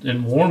easy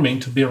and warming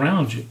to be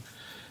around you.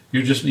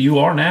 You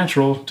are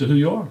natural to who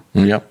you are.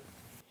 Yep.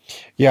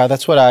 Yeah,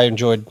 that's what I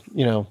enjoyed.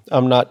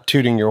 I'm not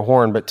tooting your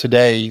horn, but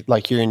today,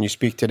 like hearing you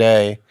speak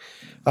today,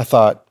 I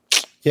thought,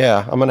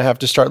 yeah, I'm going to have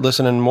to start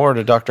listening more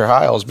to Dr.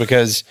 Hiles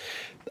because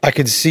I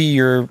could see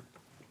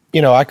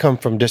I come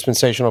from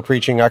dispensational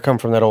preaching. I come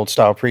from that old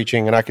style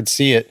preaching, and I could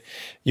see it.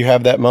 You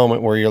have that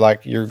moment where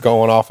you're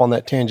going off on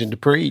that tangent to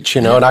preach,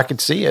 and I could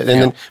see it.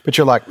 And then, but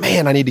you're like,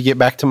 man, I need to get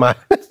back to my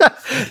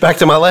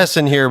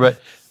lesson here.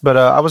 But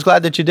I was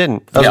glad that you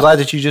didn't. I was glad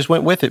that you just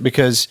went with it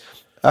because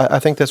I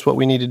think that's what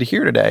we needed to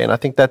hear today. And I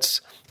think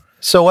that's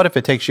So what if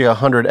it takes you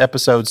 100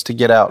 episodes to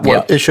get out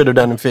what it should have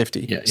done in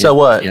 50? Yeah, so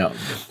what? Yeah.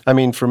 I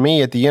mean, for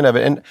me, at the end of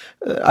it, and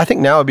I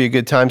think now would be a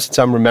good time since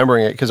I'm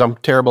remembering it, because I'm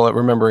terrible at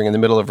remembering in the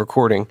middle of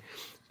recording,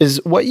 is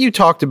what you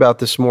talked about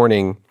this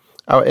morning,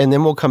 and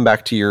then we'll come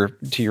back to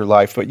your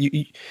life. But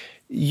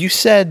you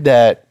said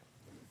that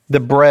the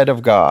bread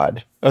of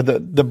God, or the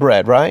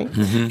bread, right?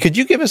 Mm-hmm. Could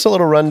you give us a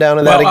little rundown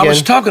of that again? Well, I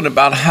was talking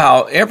about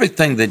how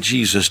everything that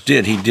Jesus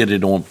did, he did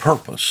it on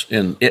purpose.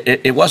 And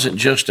it wasn't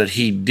just that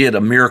he did a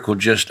miracle,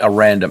 just a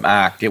random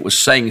act. It was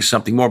saying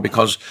something more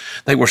because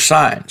they were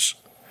signs.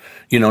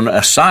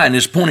 A sign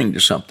is pointing to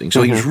something.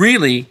 So he's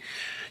really,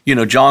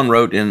 John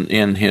wrote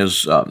in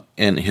his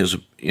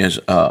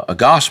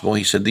gospel,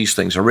 he said, these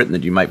things are written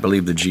that you might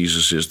believe that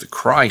Jesus is the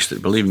Christ,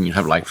 that believing you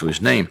have life through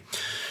his name.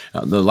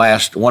 The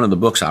last one of the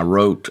books I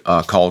wrote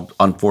called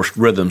Unforced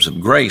Rhythms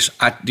of Grace,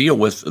 I deal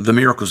with the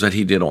miracles that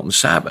he did on the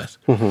Sabbath.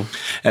 Mm-hmm.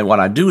 And what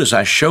I do is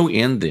I show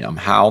in them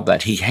how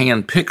that he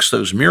handpicks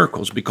those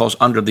miracles, because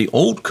under the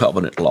old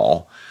covenant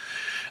law,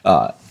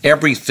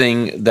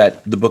 everything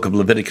that the book of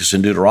Leviticus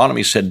and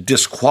Deuteronomy said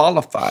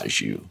disqualifies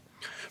you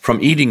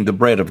from eating the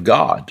bread of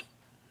God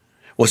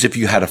was if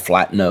you had a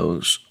flat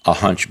nose, a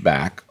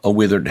hunchback, a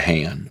withered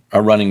hand,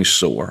 a running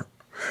sore,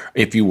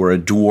 if you were a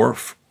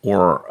dwarf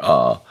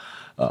or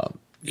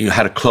you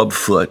had a club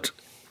foot,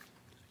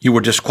 you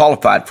were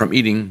disqualified from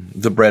eating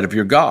the bread of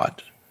your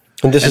God.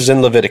 And this is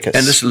in Leviticus.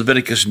 And this is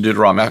Leviticus and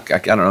Deuteronomy. I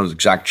don't know the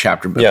exact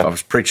chapter, but if I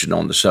was preaching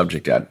on the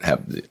subject, I'd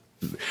have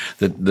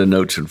the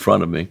notes in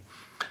front of me.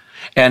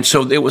 And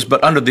so it was,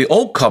 but under the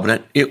old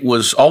covenant, it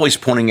was always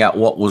pointing out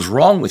what was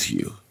wrong with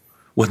you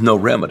with no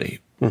remedy.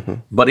 Mm-hmm.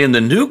 But in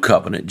the new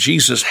covenant,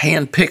 Jesus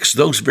handpicks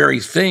those very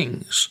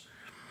things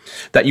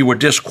that you were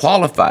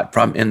disqualified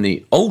from in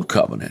the old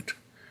covenant.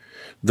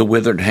 The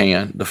withered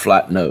hand, the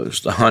flat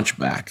nose, the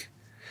hunchback.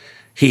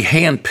 He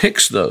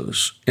handpicks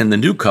those in the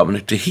new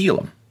covenant to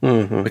heal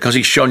them, because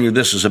he's shown you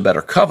this is a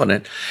better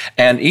covenant,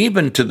 and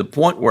even to the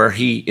point where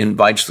he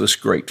invites this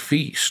great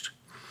feast.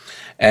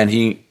 And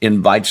he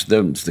invites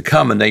them to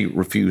come, and they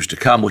refuse to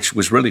come, which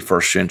was really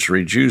first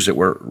century Jews that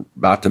were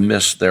about to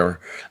miss their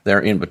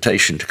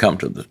invitation to come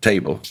to the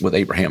table with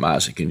Abraham,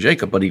 Isaac, and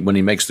Jacob. But when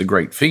he makes the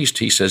great feast,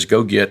 he says,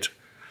 go get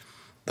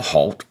the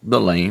halt, the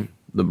lame,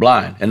 the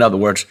blind. In other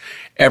words,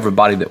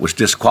 everybody that was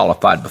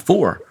disqualified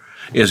before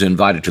is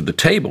invited to the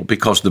table,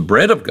 because the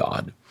bread of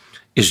God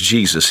is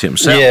Jesus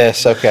himself.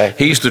 Yes, okay.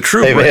 He's the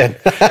true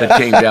bread that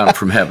came down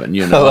from heaven,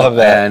 I love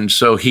that. And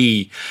so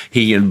he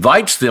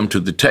invites them to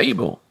the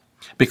table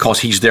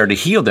because he's there to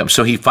heal them.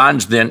 So he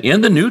finds then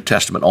in the New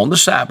Testament on the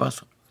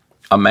Sabbath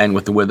a man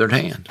with the withered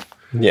hand.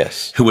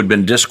 Yes. Who had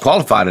been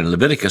disqualified in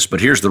Leviticus,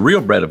 but here's the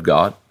real bread of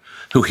God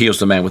who heals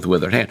the man with the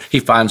withered hand. He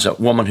finds a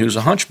woman who's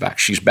a hunchback.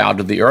 She's bowed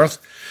to the earth.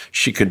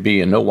 She could be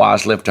in no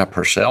wise lift up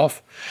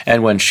herself.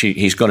 And when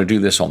he's going to do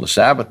this on the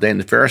Sabbath day, and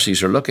the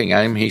Pharisees are looking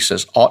at him, he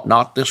says, ought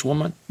not this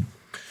woman,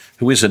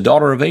 who is a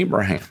daughter of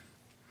Abraham,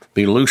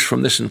 be loosed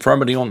from this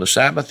infirmity on the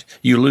Sabbath?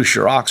 You loose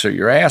your ox or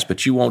your ass,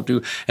 but you won't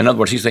do. In other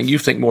words, he's saying, you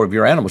think more of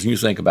your animals than you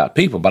think about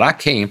people. But I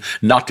came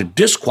not to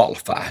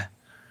disqualify.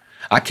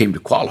 I came to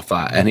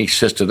qualify. And he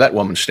says to that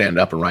woman, stand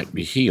up and right,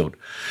 be healed.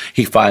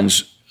 He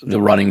finds the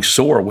running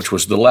sore, which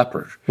was the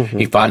leper. Mm-hmm.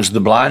 He finds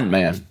the blind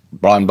man,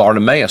 blind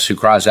Bartimaeus, who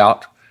cries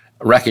out,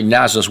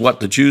 recognizes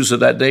what the Jews of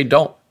that day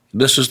don't.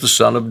 This is the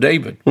Son of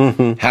David.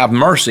 Mm-hmm. Have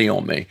mercy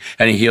on me.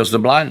 And he heals the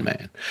blind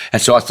man.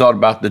 And so I thought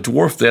about the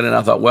dwarf then, and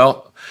I thought,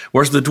 well,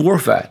 where's the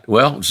dwarf at?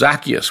 Well,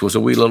 Zacchaeus was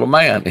a wee little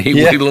man.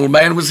 Wee little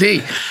man was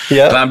he.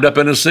 Yeah. Climbed up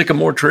in a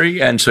sycamore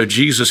tree. And so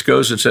Jesus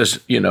goes and says,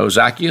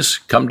 Zacchaeus,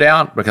 come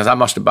down, because I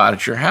must abide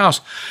at your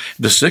house.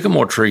 The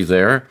sycamore tree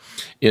there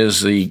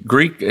is in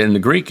the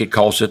Greek, it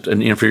calls it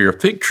an inferior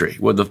fig tree.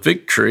 Well, the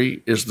fig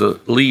tree is the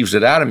leaves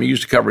that Adam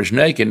used to cover his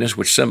nakedness,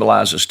 which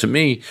symbolizes to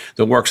me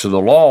the works of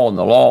the law and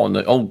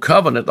the old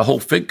covenant. The whole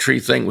fig tree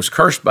thing was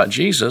cursed by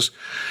Jesus.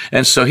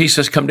 And so he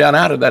says, come down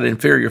out of that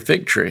inferior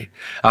fig tree.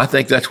 I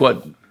think that's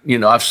what,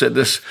 I've said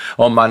this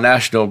on my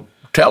national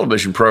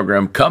television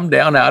program, come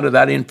down out of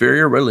that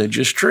inferior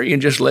religious tree and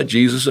just let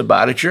Jesus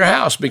abide at your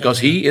house,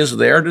 because he is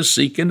there to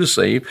seek and to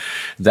save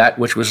that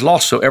which was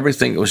lost. So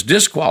everything that was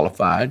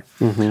disqualified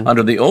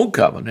under the old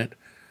covenant,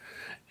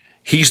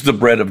 he's the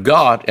bread of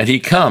God, and he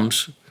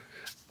comes,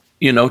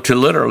 to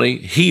literally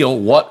heal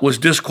what was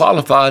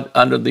disqualified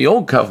under the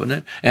old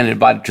covenant and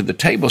invite it to the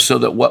table, so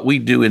that what we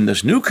do in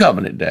this new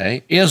covenant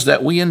day is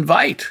that we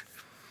invite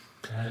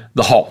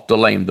the halt, the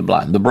lame, the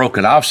blind, the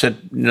broken. I've said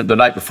the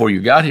night before you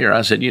got here,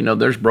 I said,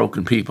 there's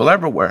broken people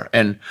everywhere.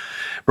 And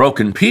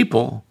broken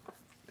people,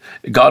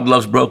 God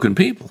loves broken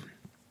people,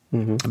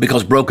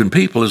 because broken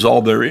people is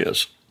all there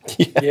is.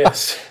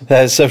 Yes,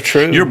 that is so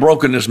true. Your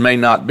brokenness may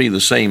not be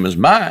the same as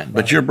mine,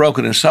 but you're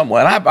broken in some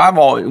way. And I've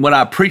always, when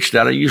I preached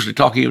that, I usually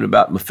talk even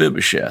about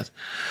Mephibosheth,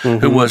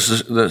 who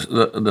was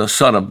the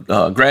son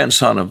of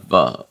grandson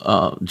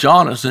of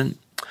Jonathan,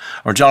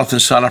 or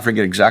Jonathan's son. I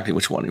forget exactly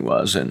which one he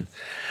was, and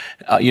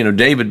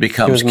David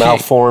becomes He was king.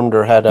 malformed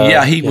or had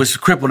he was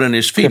crippled in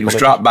his feet. He was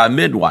dropped by a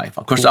midwife.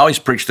 Of course, I always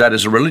preached that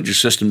as a religious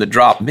system that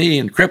dropped me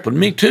and crippled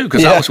me too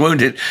because I was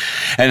wounded.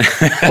 And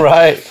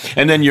right.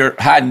 And then you're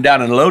hiding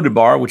down in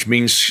Lodabar, which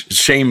means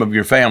shame of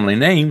your family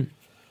name.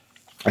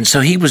 And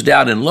so he was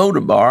down in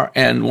Lodabar,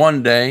 and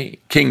one day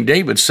King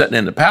David's sitting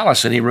in the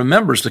palace, and he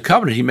remembers the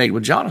covenant he made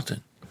with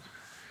Jonathan.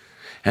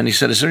 And he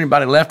said, is there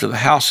anybody left of the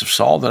house of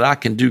Saul that I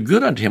can do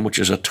good unto him, which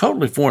is a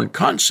totally foreign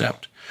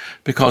concept.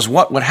 Because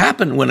what would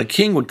happen when a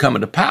king would come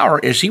into power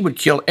is he would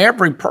kill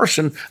every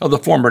person of the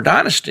former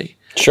dynasty.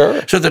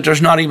 Sure. So that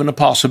there's not even a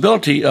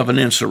possibility of an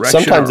insurrection.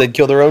 Sometimes they'd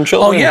kill their own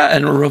children. Oh, yeah,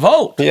 and a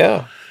revolt.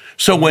 Yeah.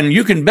 So when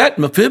you can bet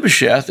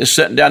Mephibosheth is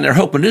sitting down there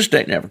hoping this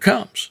day never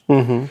comes.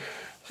 Mm-hmm.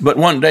 But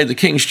one day the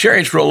king's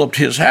chariots roll up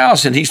to his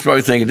house, and he's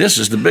probably thinking, this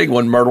is the big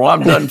one, Myrtle.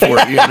 I'm done for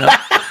it,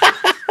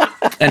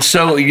 And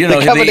so,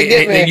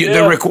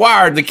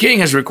 the king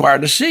has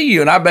required to see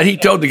you. And I bet he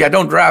told the guy,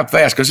 don't drive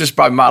fast because this is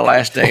probably my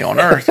last day on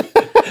earth.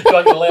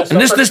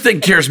 And this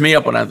thing tears me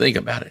up when I think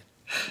about it.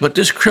 But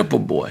this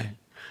crippled boy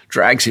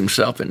drags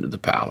himself into the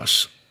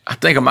palace. I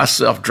think of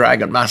myself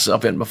dragging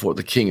myself in before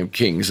the King of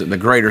Kings and the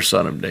greater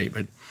son of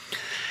David.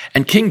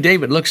 And King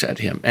David looks at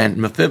him, and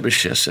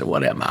Mephibosheth said,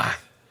 what am I?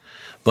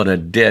 But a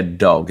dead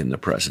dog in the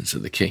presence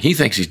of the king. He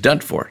thinks he's done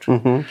for it.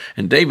 Mm-hmm.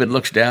 And David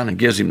looks down and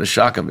gives him the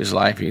shock of his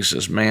life. He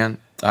says, man,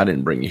 I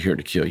didn't bring you here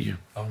to kill you.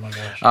 Oh, my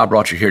gosh. I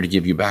brought you here to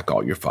give you back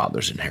all your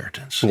father's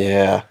inheritance.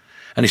 Yeah.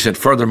 And he said,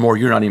 furthermore,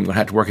 you're not even going to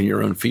have to work in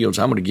your own fields.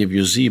 I'm going to give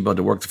you Ziba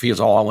to work the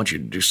fields. All I want you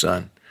to do,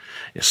 son,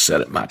 is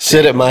sit at my table.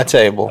 Sit at my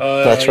table.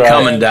 That's right.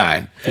 Come and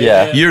dine.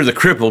 Yeah. You're the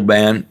crippled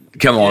man.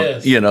 Come on,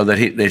 Yes.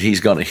 that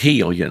he's going to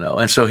heal,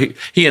 And so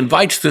he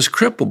invites this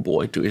crippled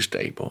boy to his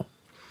table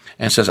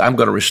and says, I'm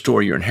going to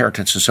restore your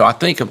inheritance. And so I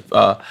think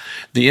of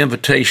the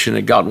invitation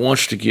that God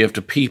wants to give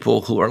to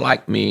people who are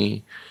like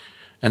me.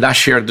 And I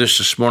shared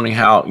this morning,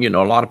 how, a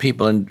lot of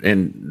people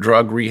in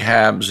drug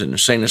rehabs and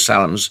insane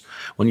asylums,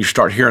 when you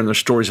start hearing the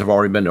stories, have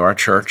already been to our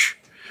church.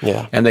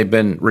 Yeah. And they've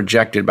been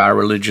rejected by a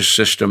religious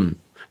system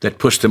that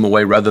pushed them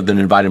away rather than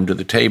invite them to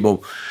the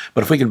table.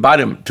 But if we can invite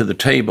them to the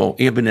table,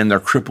 even in their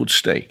crippled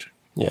state.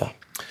 Yeah.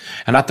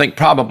 And I think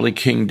probably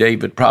King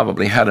David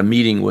probably had a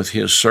meeting with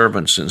his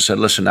servants and said,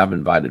 listen, I've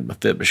invited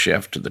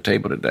Mephibosheth to the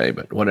table today,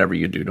 but whatever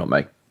you do, don't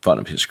make fun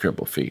of his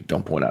crippled feet.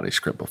 Don't point out his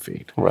crippled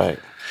feet. Right.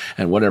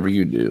 And whatever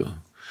you do,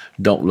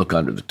 don't look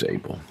under the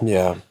table.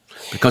 Yeah.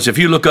 Because if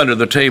you look under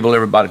the table,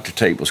 everybody at the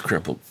table is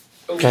crippled.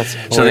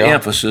 So the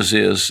emphasis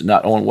is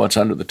not on what's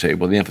under the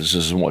table. The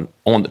emphasis is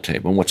on the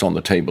table. And what's on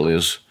the table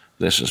is,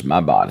 this is my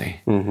body.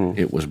 Mm-hmm.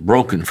 It was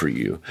broken for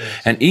you.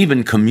 Yes. And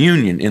even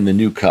communion in the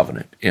new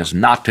covenant is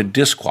not to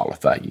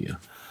disqualify you.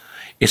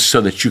 It's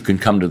so that you can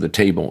come to the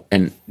table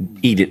and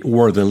eat it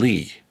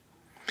worthily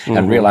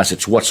and realize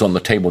it's what's on the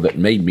table that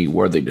made me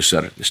worthy to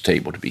sit at this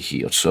table to be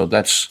healed. So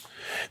that's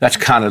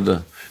kind of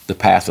the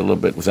path a little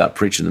bit without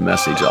preaching the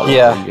message all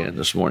over again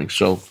this morning.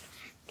 So,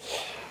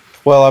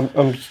 well,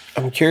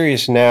 I'm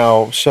curious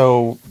now.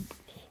 So,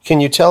 can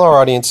you tell our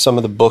audience some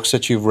of the books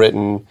that you've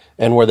written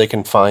and where they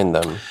can find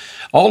them?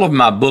 All of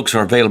my books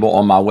are available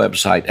on my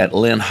website at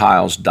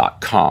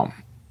lynnhiles.com.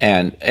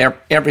 And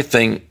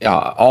everything,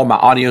 all my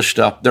audio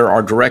stuff, there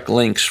are direct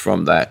links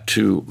from that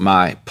to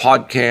my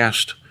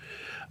podcast.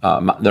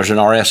 There's an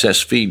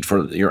RSS feed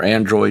for your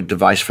Android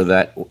device for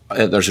that.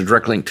 There's a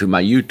direct link to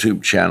my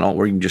YouTube channel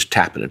where you can just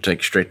tap it and take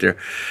you straight there.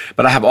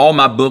 But I have all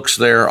my books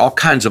there. All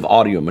kinds of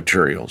audio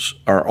materials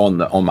are on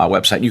my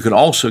website. You can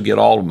also get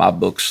all of my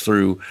books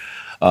through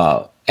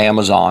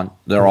Amazon.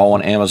 They're all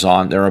on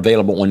Amazon. They're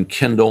available on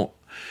Kindle.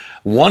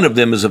 One of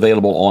them is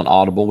available on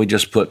Audible. We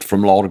just put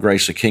From Law to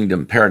Grace, A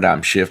Kingdom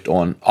Paradigm Shift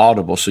on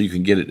Audible, so you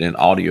can get it in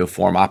audio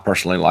form. I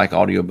personally like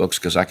audiobooks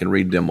because I can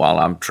read them while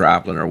I'm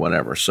traveling or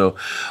whatever. So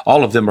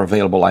all of them are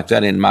available like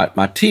that. In my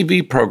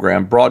TV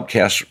program,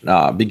 broadcast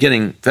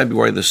beginning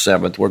February the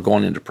 7th, we're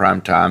going into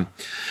prime time.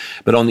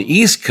 But on the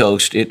East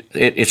Coast,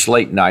 it's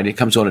late night. It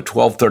comes on at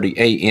 12:30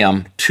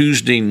 a.m.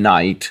 Tuesday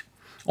night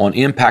on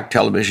Impact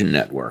Television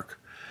Network.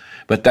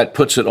 But that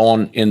puts it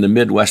on in the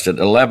Midwest at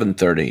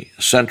 11:30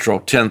 Central,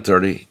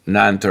 10:30,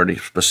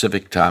 9:30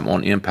 Pacific time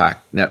on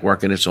Impact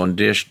Network, and it's on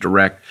Dish,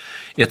 Direct.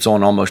 It's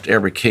on almost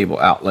every cable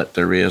outlet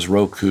there is,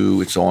 Roku,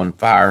 it's on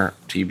Fire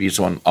TV, it's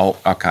on all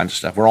kinds of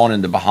stuff. We're on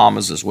in the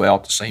Bahamas as well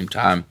at the same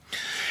time.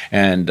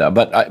 And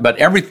but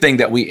everything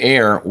that we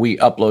air, we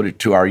upload it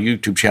to our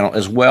YouTube channel,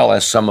 as well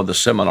as some of the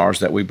seminars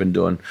that we've been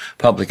doing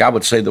public. I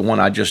would say the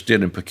one I just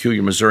did in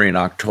Peculiar, Missouri in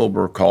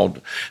October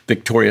called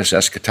Victorious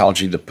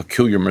Eschatology, the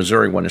Peculiar,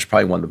 Missouri one is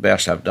probably one of the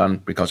best I've done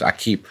because I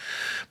keep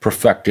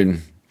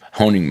perfecting,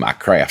 honing my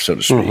craft, so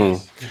to speak.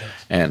 Mm-hmm.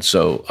 And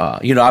so,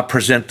 I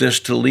present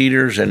this to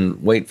leaders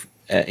and wait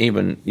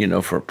even,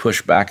 for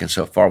pushback. And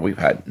so far, we've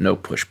had no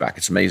pushback.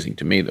 It's amazing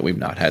to me that we've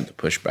not had the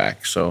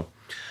pushback. So,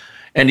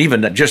 and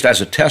even just as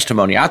a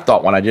testimony, I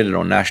thought when I did it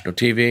on national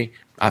TV,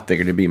 I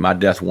figured it'd be my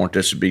death warrant.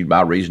 This would be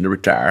my reason to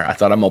retire. I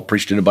thought I'm going to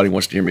preach to nobody who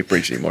wants to hear me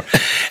preach anymore.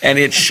 And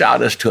it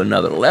shot us to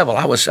another level.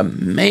 I was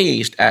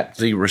amazed at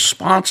the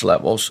response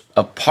levels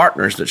of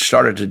partners that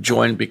started to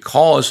join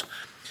because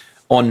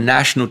on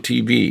national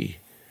TV,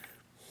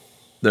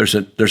 there's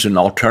an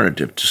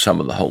alternative to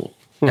some of the whole.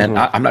 Mm-hmm. And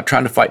I'm not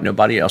trying to fight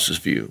nobody else's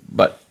view,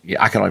 but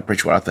I can only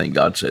preach what I think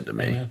God said to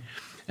me. Amen.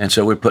 And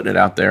so we're putting it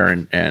out there,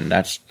 and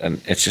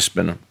it's just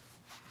been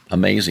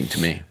amazing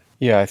to me.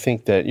 Yeah, I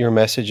think that your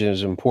message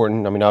is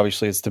important. I mean,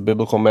 obviously, it's the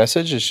biblical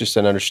message. It's just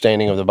an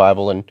understanding of the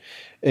Bible, and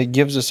it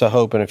gives us a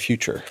hope and a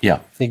future. Yeah.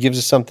 It gives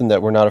us something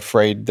that we're not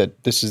afraid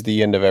that this is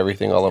the end of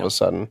everything all of a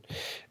sudden.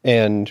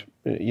 And,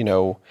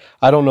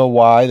 I don't know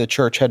why the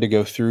church had to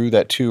go through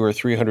that 200 or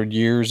 300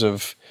 years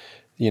of,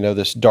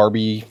 this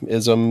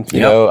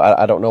Darbyism.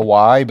 I don't know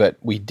why, but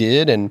we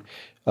did. And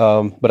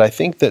but I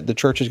think that the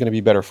church is going to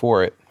be better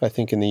for it, I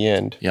think, in the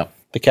end. Yeah.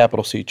 The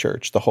capital C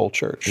church, the whole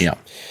church. Yeah.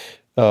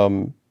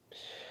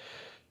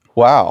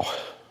 Wow.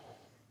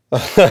 Well,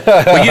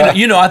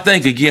 I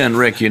think, again,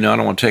 Rick, I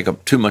don't want to take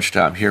up too much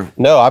time here.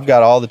 No, I've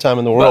got all the time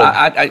in the world.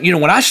 But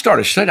when I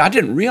started studying, I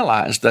didn't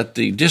realize that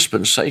the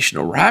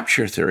dispensational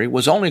rapture theory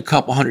was only a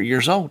couple hundred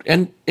years old.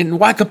 And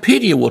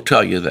Wikipedia will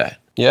tell you that.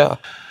 Yeah.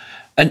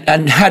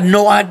 And had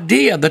no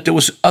idea that there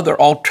was other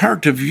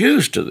alternative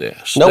views to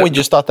this. No, we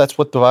just thought that's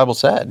what the Bible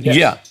said.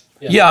 Yes.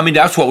 Yeah, I mean,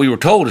 that's what we were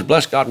told is,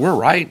 bless God, we're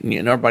right, and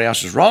everybody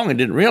else is wrong, and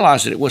didn't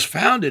realize that it was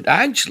founded,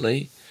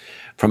 actually,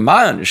 from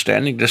my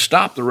understanding, to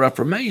stop the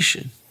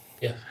Reformation.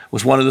 Yeah.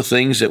 Was one of the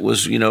things that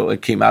was,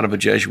 it came out of a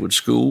Jesuit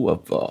school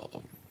of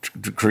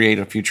to create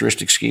a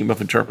futuristic scheme of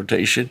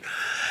interpretation,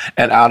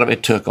 and out of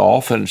it took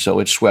off, and so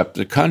it swept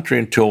the country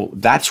until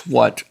that's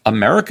what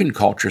American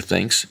culture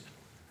thinks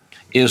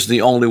is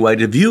the only way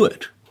to view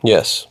it.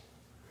 Yes.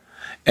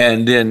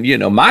 And then,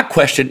 my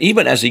question,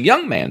 even as a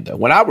young man, though,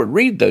 when I would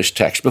read those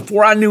texts,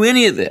 before I knew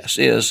any of this,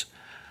 is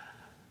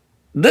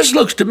this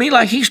looks to me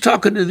like he's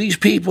talking to these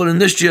people in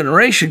this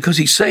generation because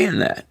he's saying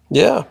that.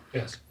 Yeah.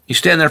 Yes. He's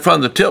standing there in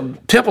front of the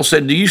temple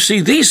saying, do you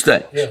see these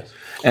things? Yes.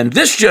 And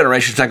this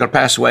generation's not going to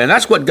pass away. And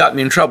that's what got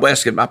me in trouble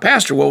asking my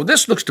pastor, well,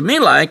 this looks to me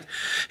like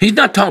he's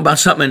not talking about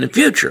something in the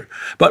future.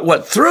 But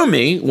what threw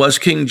me was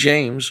King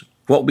James,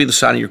 what will be the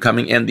sign of your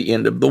coming and the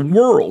end of the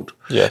world.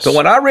 Yes. But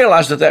when I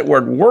realized that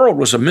word world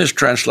was a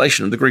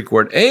mistranslation of the Greek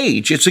word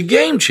age, it's a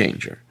game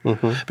changer.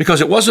 Mm-hmm.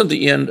 Because it wasn't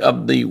the end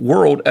of the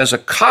world as a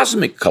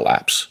cosmic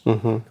collapse,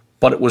 mm-hmm.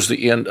 but it was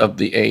the end of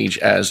the age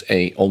as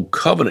a old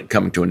covenant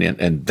coming to an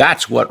end. And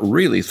that's what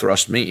really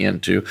thrust me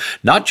into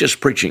not just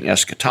preaching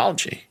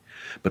eschatology,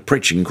 but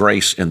preaching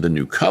grace in the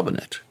new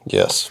covenant.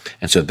 Yes.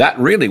 And so that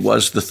really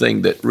was the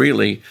thing that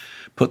really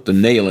put the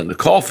nail in the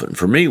coffin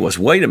for me was,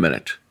 wait a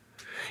minute.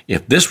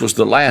 If this was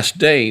the last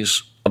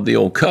days of the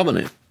old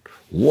covenant,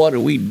 what are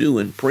we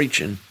doing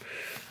preaching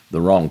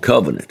the wrong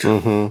covenant?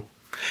 Mm-hmm.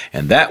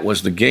 And that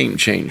was the game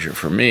changer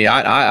for me.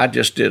 I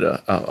just did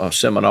a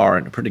seminar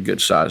in a pretty good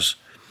size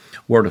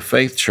Word of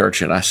Faith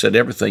church, and I said,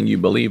 everything you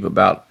believe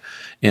about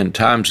end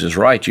times is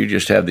right. You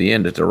just have the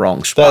end at the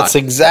wrong spot. That's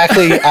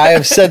exactly, I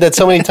have said that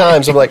so many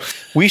times. I'm like,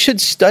 we should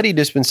study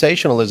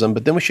dispensationalism,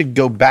 but then we should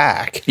go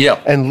back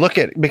and look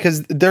at,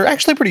 because they're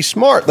actually pretty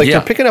smart. Like they're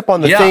picking up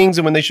on the things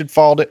and when they should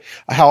fall to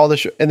how all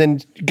this, and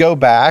then go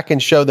back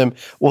and show them,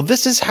 well,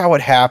 this is how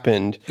it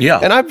happened. Yeah.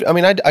 And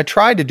I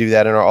tried to do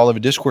that in our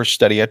Olivet Discourse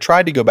study. I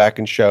tried to go back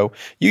and show,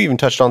 you even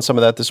touched on some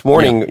of that this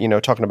morning,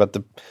 talking about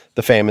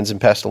the famines and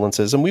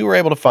pestilences, and we were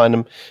able to find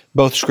them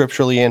both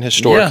scripturally and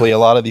historically, a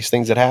lot of these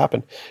things that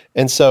happened.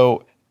 And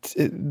so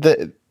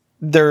it's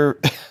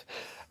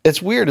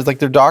weird. It's like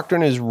their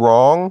doctrine is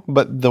wrong,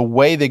 but the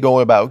way they go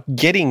about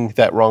getting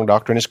that wrong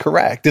doctrine is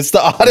correct. It's the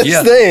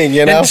oddest thing,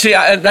 And see,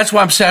 that's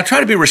why I'm saying I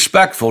try to be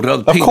respectful to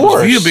other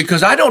people's view,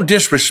 because I don't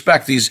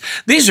disrespect these.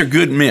 These are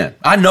good men.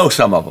 I know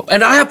some of them.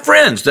 And I have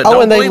friends that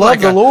don't believe like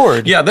I do. And they love the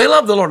Lord. Yeah, they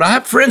love the Lord. I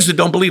have friends that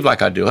don't believe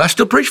like I do. I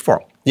still preach for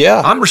them.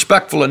 Yeah. I'm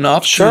respectful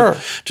enough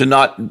to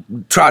not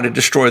try to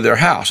destroy their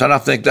house. And I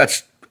think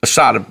that's a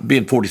side of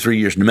being 43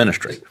 years in the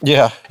ministry.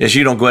 Yeah. Is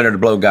you don't go in there to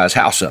blow a guy's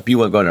house up. You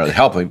want to go in there to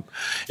help him.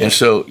 Yeah.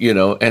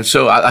 And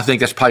so, I think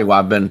that's probably why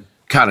I've been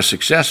kind of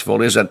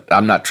successful, is that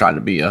I'm not trying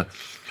to be a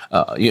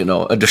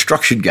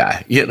destruction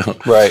guy,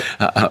 Right.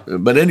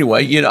 But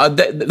anyway,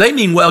 they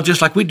mean well just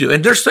like we do.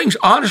 And there's things,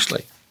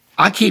 honestly,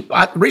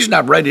 the reason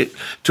I've read it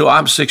till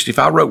I'm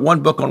 65, I wrote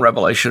one book on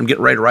Revelation. I'm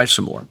getting ready to write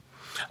some more.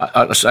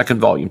 A second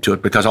volume to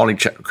it, because I only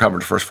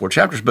covered the first 4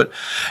 chapters. But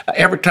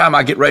every time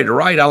I get ready to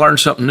write, I learn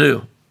something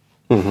new.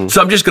 Mm-hmm.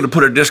 So I'm just going to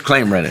put a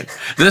disclaimer in it.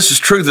 This is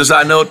truth as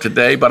I know it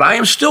today, but I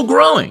am still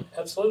growing.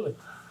 Absolutely.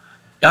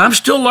 I'm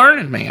still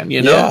learning, man,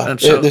 Yeah. And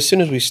so, as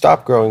soon as we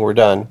stop growing, we're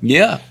done.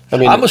 Yeah. I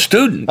mean, I'm a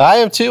student. I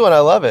am too, and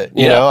I love it.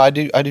 I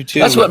do too.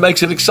 That's what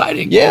makes it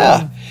exciting.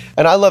 Yeah.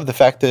 And I love the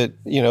fact that,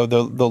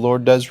 the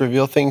Lord does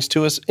reveal things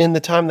to us in the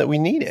time that we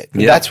need it.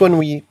 Yeah. That's when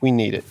we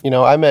need it.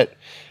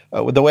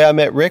 The way I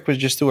met Rick was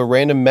just through a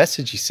random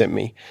message he sent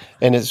me,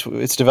 and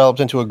it's developed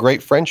into a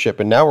great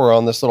friendship. And now we're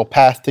on this little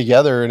path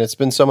together, and it's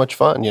been so much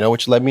fun,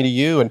 which led me to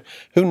you. And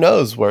who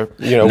knows where,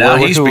 now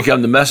he's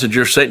become the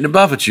messenger of Satan to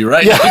buffet you,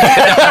 right?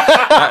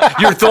 Yeah.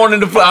 You're thorn in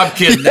the flesh. I'm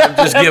kidding. I'm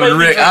just giving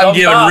Rick. I'm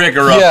giving Rick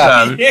a rough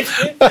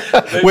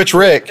time. Which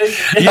Rick?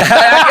 Yeah,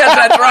 I guess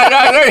that's right.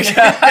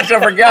 I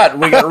forgot.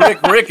 We got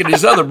Rick, and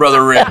his other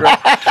brother Rick. Right?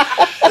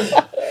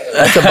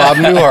 That's a Bob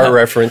Newhart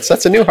reference.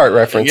 That's a Newhart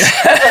reference.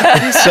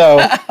 So,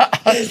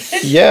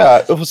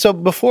 yeah. So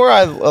before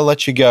I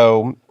let you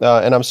go,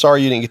 and I'm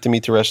sorry you didn't get to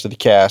meet the rest of the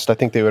cast. I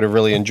think they would have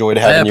really enjoyed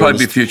having you.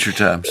 Probably be future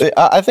times.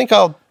 I think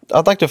I'd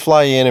like to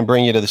fly you in and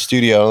bring you to the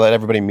studio and let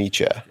everybody meet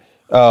you.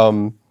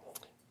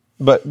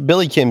 But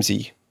Billy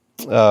Kimsey,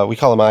 we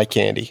call him Eye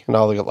Candy, and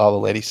all the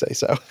ladies say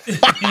so.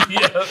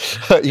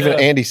 Even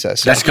Andy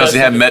says so. That's because they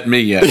haven't met me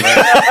yet.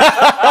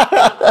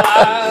 Right?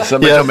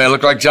 Somebody told me I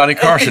look like Johnny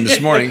Carson this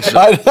morning. So.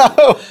 I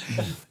know.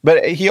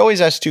 But he always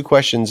asks two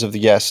questions of the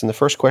guests, and the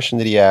first question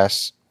that he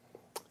asks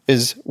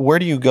is, where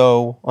do you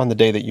go on the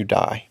day that you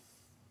die?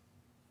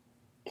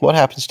 What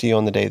happens to you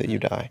on the day that you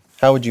die?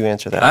 How would you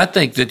answer that? I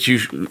think that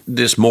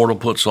this mortal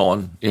puts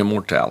on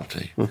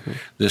immortality. Mm-hmm.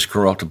 This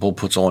corruptible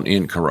puts on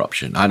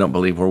incorruption. I don't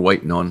believe we're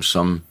waiting on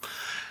some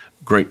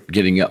great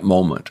getting up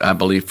moment. I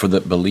believe for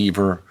the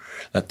believer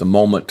that the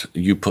moment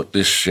you put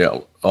this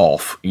shell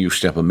off, you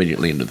step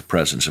immediately into the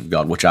presence of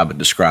God, which I would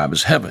describe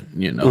as heaven.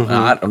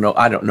 Mm-hmm.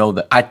 I don't know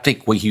that. I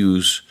think we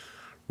use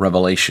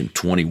Revelation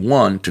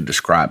 21 to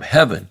describe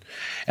heaven.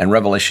 And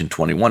Revelation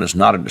 21 is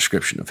not a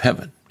description of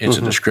heaven. It's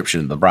a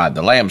description of the bride,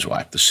 the Lamb's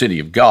wife, the city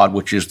of God,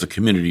 which is the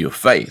community of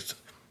faith.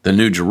 The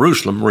New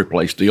Jerusalem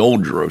replaced the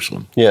Old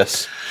Jerusalem.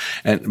 Yes.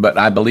 But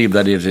I believe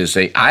that it is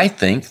I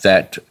think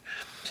that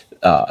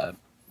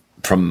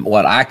from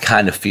what I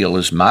kind of feel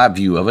is my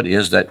view of it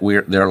is that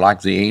they're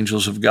like the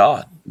angels of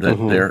God, that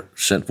they're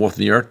sent forth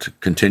in the earth to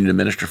continue to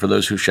minister for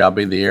those who shall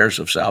be the heirs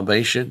of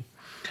salvation.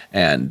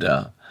 And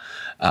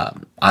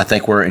I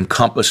think we're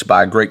encompassed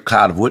by a great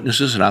cloud of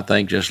witnesses, and I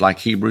think just like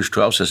Hebrews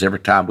 12 says, every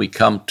time we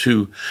come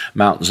to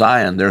Mount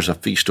Zion, there's a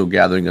feastal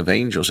gathering of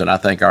angels, and I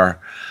think our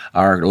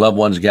loved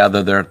ones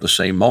gather there at the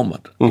same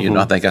moment.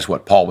 I think that's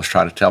what Paul was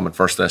trying to tell them in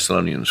 1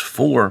 Thessalonians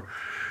 4,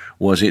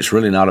 was it's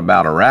really not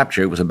about a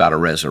rapture, it was about a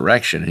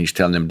resurrection, and he's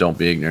telling them don't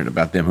be ignorant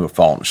about them who have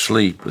fallen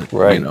asleep,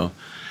 right.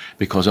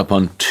 Because up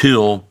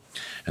until...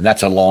 And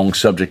that's a long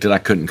subject that I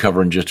couldn't cover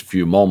in just a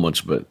few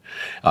moments, but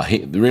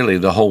really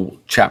the whole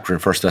chapter in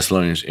 1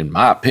 Thessalonians, in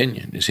my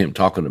opinion, is him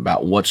talking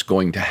about what's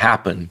going to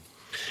happen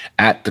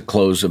at the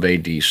close of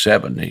AD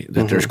 70,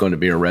 that there's going to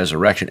be a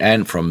resurrection,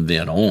 and from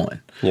then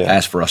on. Yeah.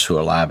 As for us who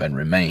are alive and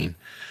remain,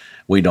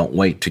 we don't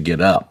wait to get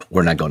up.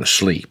 We're not going to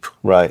sleep.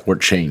 Right. We're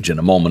changed in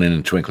a moment, in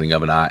the twinkling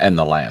of an eye, and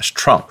the last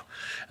trump.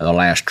 And the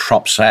last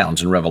trump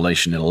sounds in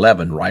Revelation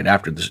 11, right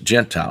after the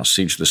Gentiles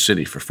siege the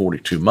city for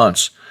 42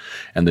 months,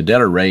 and the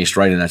dead are raised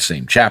right in that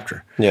same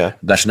chapter. Yeah.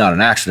 That's not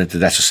an accident.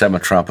 That's the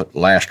seventh trumpet,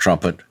 last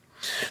trumpet.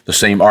 The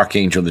same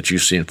archangel that you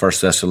see in 1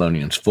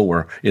 Thessalonians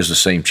 4 is the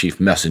same chief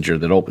messenger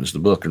that opens the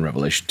book in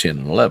Revelation 10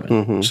 and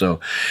 11. So,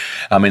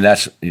 I mean,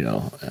 that's,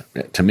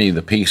 to me,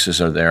 the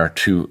pieces are there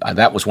too.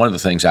 That was one of the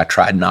things I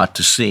tried not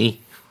to see.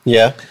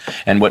 Yeah.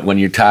 And when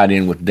you're tied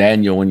in with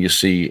Daniel, when you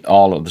see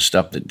all of the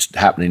stuff that's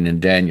happening in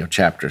Daniel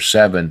chapter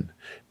 7,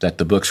 that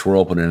the books were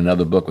open and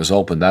another book was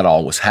open, that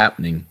all was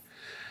happening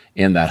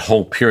in that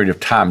whole period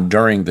of time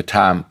during the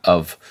time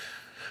of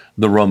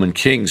the Roman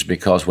kings,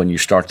 because when you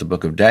start the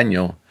book of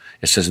Daniel,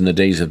 it says in the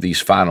days of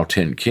these final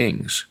 10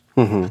 kings,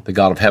 the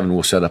God of heaven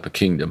will set up a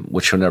kingdom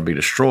which shall never be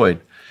destroyed.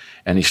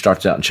 And he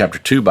starts out in chapter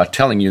 2 by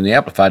telling you, and the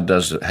Amplified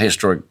does the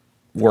historic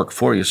work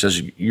for you. It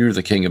says you're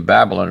the king of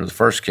Babylon, or the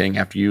first king.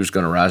 After you is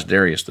going to rise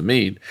Darius the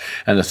Mede,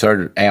 and the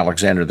third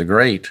Alexander the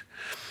Great,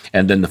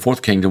 and then the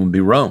fourth kingdom will be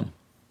Rome.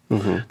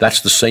 That's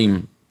the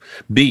same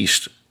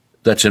beast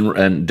that's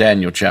in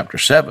Daniel chapter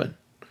 7.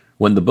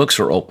 When the books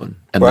are open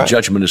and the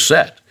judgment is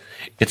set,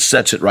 it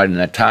sets it right in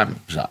that time.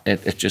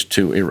 It's just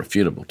too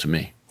irrefutable to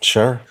me.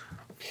 Sure.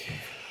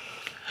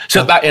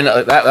 So that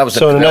was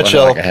so in a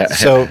nutshell.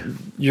 So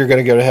you're going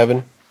to go to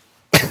heaven?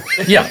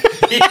 Yeah.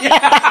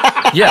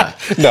 Yeah.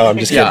 No, I'm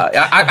just kidding.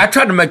 Yeah, I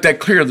tried to make that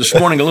clear this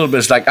morning a little bit.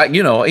 It's like,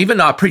 even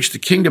though I preach the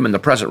kingdom and the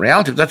present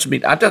reality, that's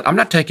me. I'm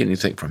not taking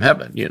anything from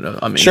heaven,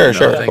 I mean, sure,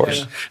 of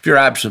course. If you're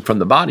absent from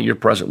the body, you're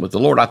present with the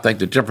Lord. I think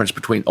the difference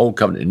between Old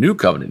Covenant and New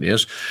Covenant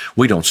is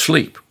we don't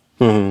sleep.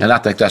 And I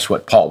think that's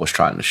what Paul was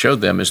trying to show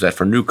them, is that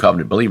for New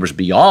Covenant believers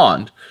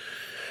beyond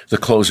the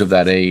close of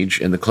that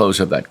age and the close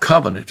of that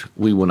covenant,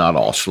 we will not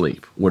all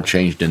sleep. We're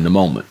changed in the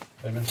moment.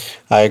 Amen.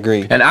 I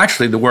agree. And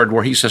actually, the word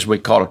where he says we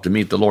caught up to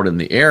meet the Lord in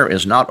the air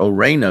is not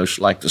orenos,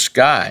 like the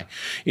sky.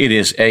 It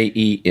is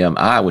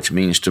aemi, which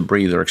means to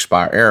breathe or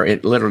expire air.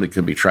 It literally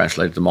could be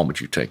translated the moment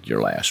you take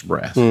your last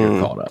breath. You're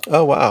caught up.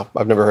 Oh, wow.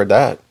 I've never heard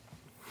that.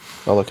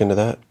 I'll look into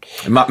that.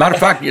 Matter of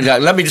fact,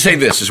 let me just say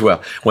this as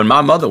well. When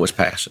my mother was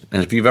passing,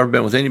 and if you've ever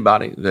been with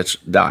anybody that's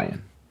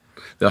dying,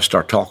 they'll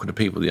start talking to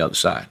people the other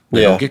side.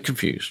 They don't get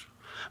confused.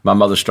 My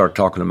mother started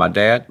talking to my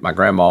dad, my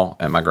grandma,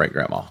 and my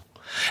great-grandma.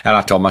 And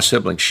I told my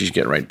siblings she's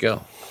getting ready to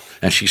go.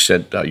 And she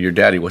said, your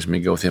daddy wants me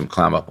to go with him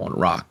climb up on a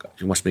rock.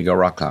 He wants me to go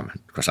rock climbing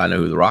because I know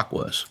who the rock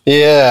was.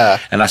 Yeah.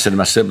 And I said to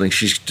my siblings,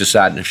 she's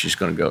deciding if she's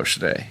going to go or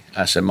stay.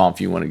 I said, Mom,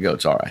 if you want to go,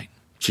 it's all right.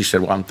 She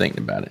said, well, I'm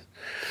thinking about it.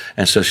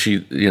 And so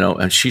she,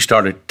 and she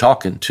started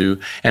talking to,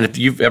 and if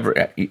you've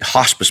ever,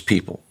 hospice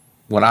people,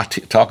 when I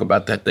talk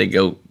about that, they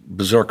go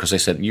berserk because they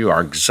said, you are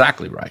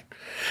exactly right.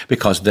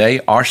 Because they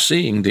are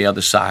seeing the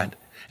other side.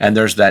 And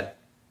there's that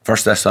 1 1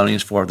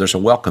 Thessalonians 4, there's a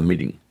welcome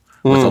meeting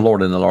with the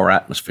Lord in the lower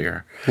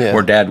atmosphere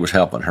where Dad was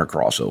helping her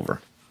cross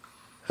over.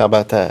 How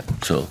about that?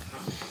 So,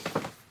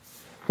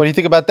 what do you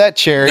think about that,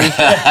 Cherry?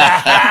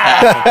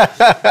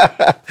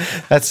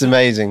 That's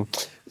amazing.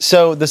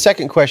 So the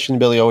second question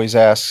Billy always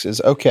asks is,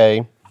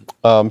 okay,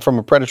 from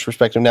a preterist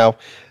perspective. Now,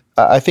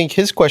 I think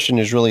his question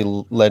is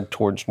really led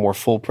towards more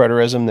full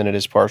preterism than it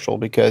is partial,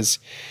 because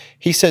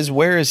he says,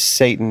 where is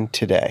Satan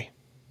today?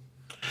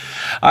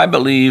 I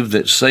believe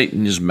that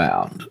Satan is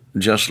bound,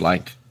 just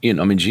like,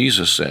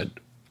 Jesus said,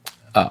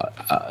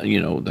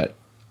 that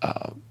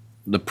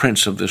the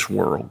prince of this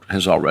world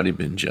has already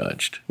been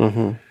judged.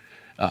 Mm-hmm.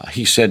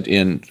 He said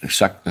in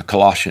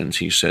Colossians,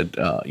 he said,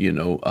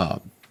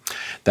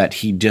 that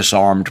he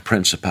disarmed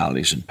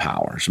principalities and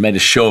powers, made a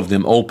show of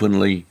them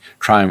openly,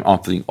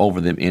 triumphing over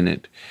them in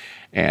it.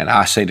 And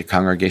I say to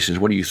congregations,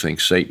 what do you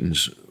think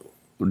Satan's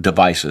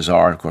devices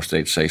are? Of course,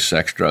 they'd say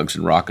sex, drugs,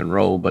 and rock and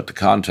roll, but the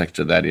context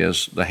of that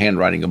is the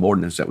handwriting of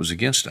ordinance that was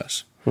against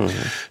us.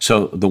 Mm-hmm.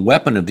 So the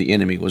weapon of the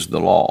enemy was the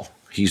law.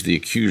 He's the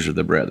accuser of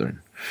the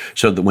brethren.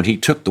 So that when he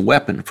took the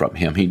weapon from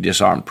him, he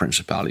disarmed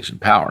principalities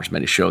and powers,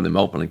 made a show of them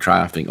openly,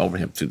 triumphing over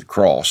him through the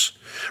cross,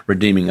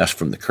 redeeming us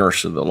from the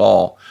curse of the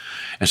law.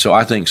 And so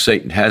I think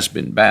Satan has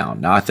been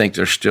bound. Now, I think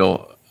there's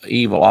still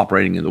evil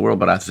operating in the world,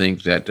 but I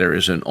think that there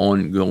is an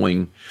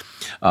ongoing,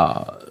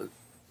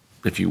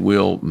 if you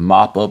will,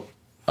 mop-up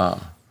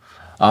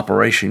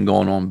operation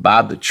going on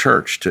by the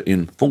church to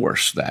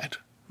enforce that.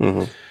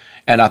 Mm-hmm.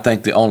 And I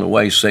think the only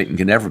way Satan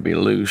can ever be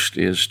loosed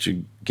is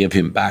to give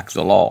him back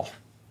the law.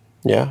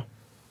 Yeah.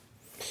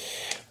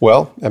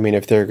 Well, I mean,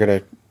 if they're going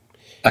to...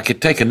 I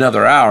could take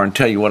another hour and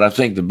tell you what I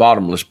think the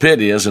bottomless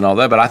pit is and all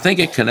that, but I think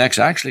it connects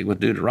actually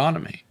with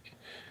Deuteronomy.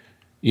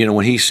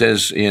 When he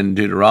says in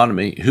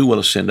Deuteronomy, who will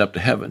ascend up to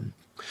heaven?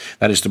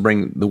 That is to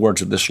bring the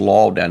words of this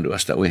law down to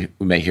us that we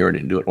may hear it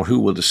and do it. Or who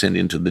will descend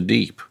into the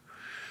deep?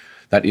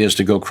 That is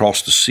to go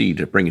across the sea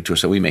to bring it to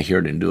us that we may hear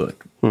it and do it.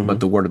 Mm-hmm. But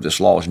the word of this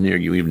law is near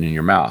you, even in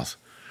your mouth.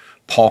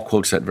 Paul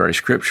quotes that very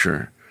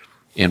scripture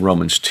in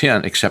Romans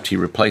 10, except he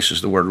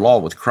replaces the word law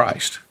with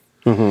Christ.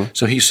 Mm-hmm.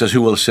 So he says,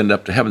 who will ascend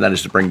up to heaven? That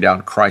is to bring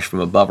down Christ from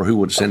above. Or who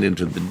will descend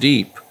into the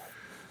deep?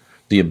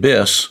 The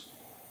abyss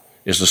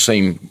is the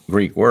same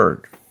Greek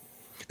word.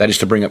 That is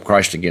to bring up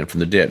Christ again from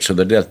the dead. So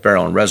the death,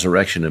 burial, and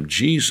resurrection of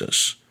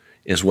Jesus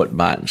is what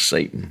binds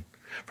Satan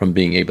from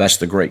being able. That's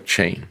the great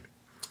chain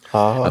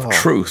of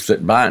truth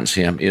that binds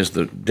him. Is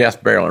the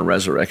death, burial, and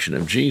resurrection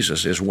of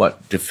Jesus is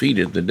what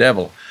defeated the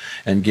devil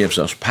and gives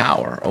us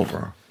power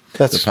over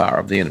the power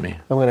of the enemy.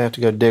 I'm going to have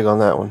to go dig on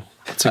that one.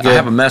 I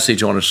have a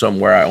message on it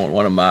somewhere on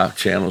one of my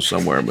channels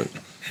somewhere, but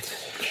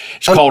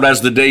it's called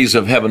 "As the Days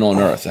of Heaven on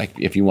Earth."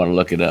 If you want to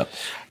look it up.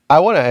 I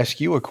want to ask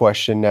you a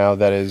question now.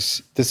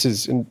 This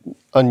is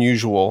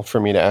unusual for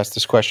me to ask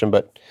this question,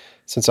 but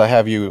since I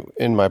have you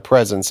in my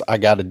presence, I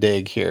got to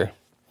dig here.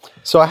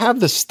 So I have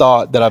this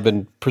thought that I've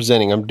been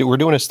presenting. We're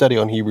doing a study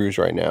on Hebrews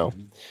right now,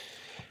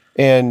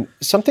 and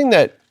something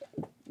that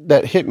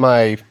hit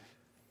my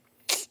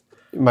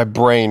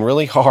brain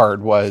really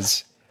hard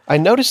was I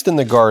noticed in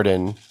the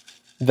garden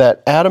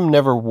that Adam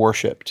never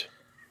worshipped.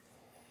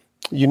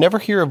 You never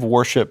hear of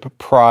worship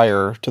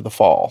prior to the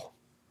fall,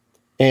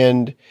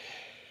 and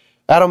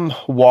Adam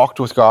walked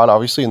with God,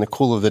 obviously, in the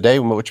cool of the day,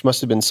 which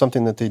must have been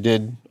something that they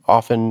did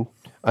often.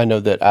 I know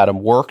that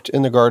Adam worked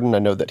in the garden. I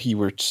know that he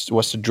was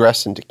to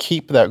dress and to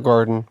keep that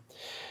garden.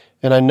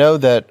 And I know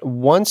that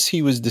once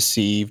Eve was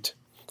deceived,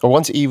 and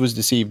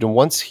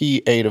once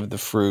he ate of the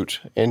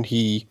fruit, and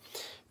he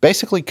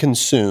basically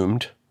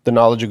consumed the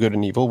knowledge of good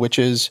and evil, which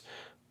is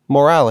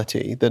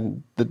morality.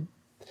 When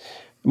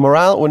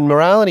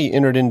morality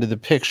entered into the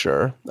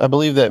picture, I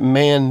believe that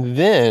man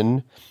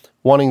then,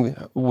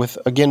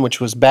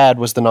 which was bad,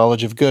 was the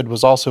knowledge of good,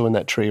 was also in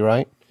that tree,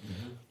 right?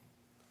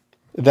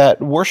 Mm-hmm.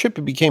 That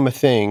worship became a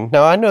thing.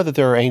 Now, I know that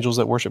there are angels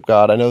that worship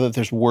God. I know that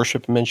there's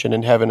worship mentioned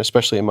in heaven,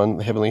 especially among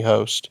the heavenly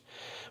host.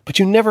 But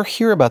you never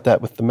hear about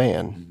that with the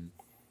man,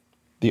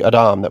 the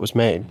Adam that was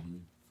made.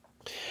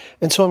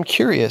 And so I'm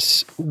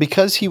curious,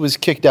 because he was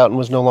kicked out and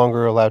was no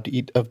longer allowed to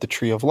eat of the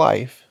tree of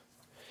life,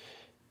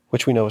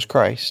 which we know is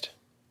Christ,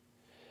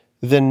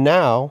 then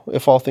now,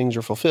 if all things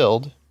are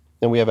fulfilled,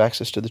 and we have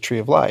access to the tree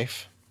of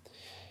life.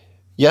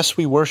 Yes,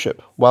 we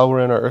worship while we're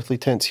in our earthly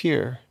tents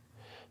here,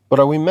 but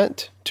are we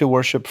meant to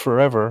worship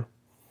forever,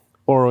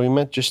 or are we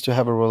meant just to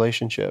have a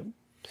relationship?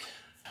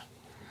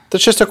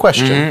 That's just a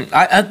question. Mm-hmm.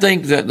 I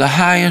think that the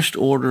highest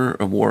order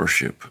of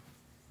worship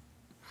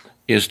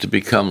is to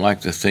become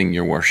like the thing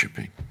you're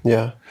worshiping.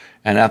 Yeah.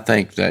 And I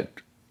think that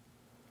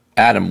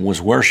Adam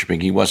was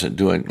worshiping. He wasn't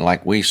doing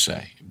like we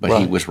say, but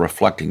right. He was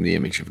reflecting the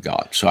image of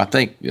God. So I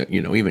think,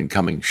 even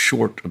coming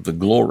short of the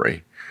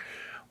glory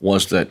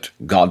was that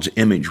God's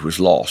image was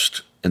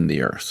lost in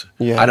the earth.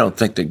 Yeah. I don't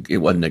think that it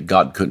wasn't that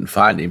God couldn't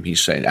find him. He's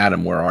saying,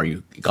 Adam, where are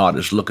you? God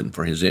is looking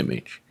for his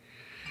image.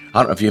 I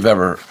don't know if you've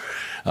ever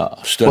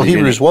studied. Well,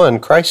 Hebrews 1,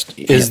 Christ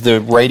is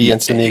the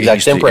radiance and the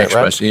exact imprint,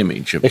 right?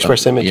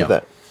 Express image of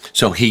that.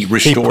 So he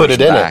restores it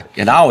back.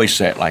 And I always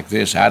say it like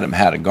this. Adam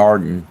had a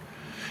garden.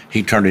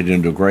 he turned it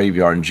into a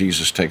graveyard, and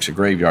Jesus takes a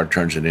graveyard,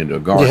 turns it into a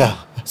garden. Yeah,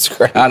 that's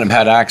great. Adam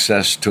had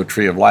access to a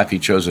tree of life. He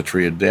chose a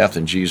tree of death,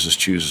 and Jesus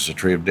chooses a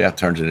tree of death,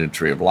 turns it into a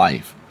tree of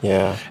life.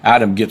 Yeah.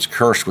 Adam gets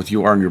cursed with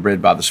you earn your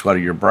bread by the sweat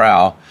of your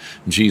brow.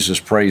 Jesus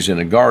prays in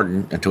a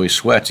garden until he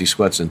sweats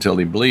until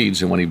he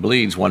bleeds. And when he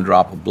bleeds, one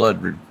drop of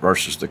blood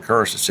reverses the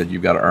curse. It said,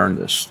 you've got to earn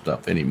this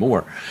stuff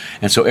anymore.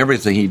 And so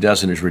everything he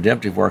does in his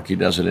redemptive work, he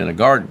does it in a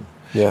garden.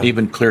 Yeah.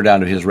 Even clear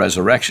down to his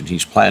resurrection,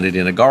 he's planted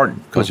in a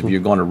garden. Because if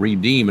you're going to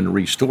redeem and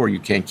restore, you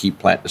can't keep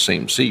planting the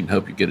same seed and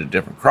hope you get a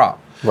different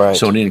crop. Right.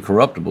 So an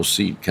incorruptible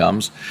seed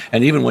comes.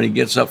 And even when he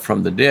gets up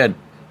from the dead,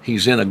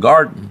 he's in a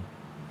garden.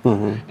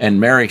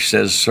 And Mary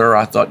says, sir,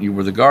 I thought you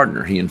were the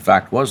gardener. He, in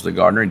fact, was the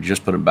gardener. He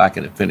just put him back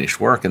in a finished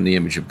work, and the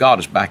image of God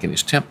is back in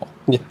his temple.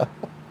 Yeah.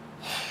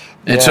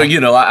 And so,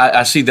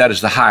 I see that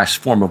as the highest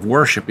form of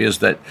worship is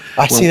that.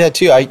 I see that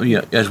too.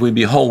 As we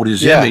behold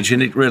his image,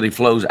 and it really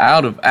flows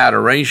out of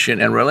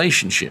adoration and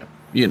relationship,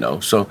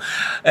 So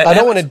I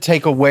don't want to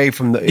take away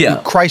from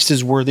Christ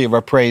is worthy of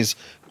our praise.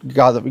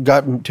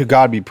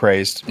 God be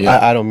praised.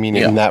 Yeah. I don't mean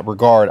it in that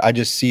regard. I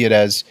just see it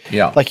as,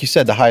 like you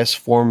said, the highest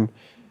form.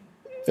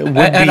 And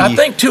I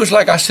think, too, it's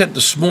like I said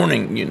this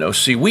morning,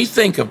 we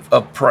think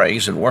of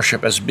praise and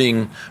worship as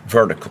being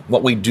vertical,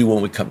 what we do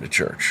when we come to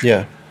church.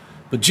 Yeah.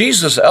 But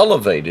Jesus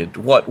elevated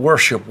what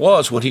worship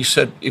was when he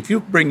said, if you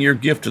bring your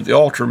gift to the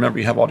altar, remember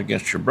you have aught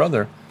against your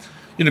brother,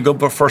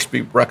 go first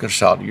be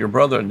reconciled to your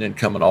brother and then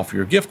come and offer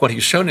your gift. What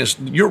he's shown is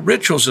your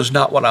rituals is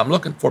not what I'm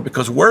looking for,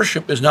 because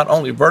worship is not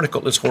only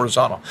vertical, it's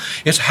horizontal.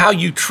 It's how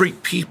you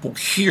treat people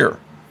here.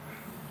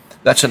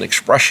 That's an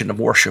expression of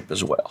worship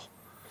as well.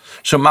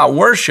 So my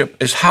worship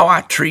is how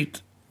I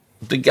treat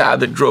the guy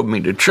that drove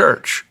me to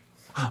church,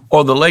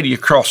 or the lady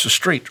across the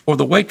street, or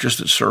the waitress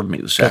that served me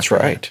this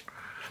afternoon. That's right.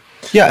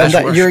 Yeah,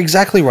 and you're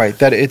exactly right.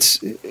 That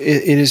it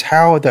is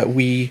how that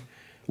we.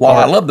 While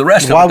I love the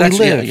rest of it, why we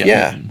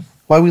live.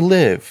 Why we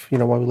live.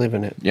 Why we live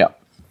in it. Yeah.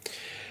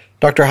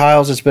 Dr.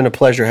 Hiles, it's been a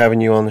pleasure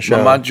having you on the show.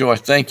 Well, my joy.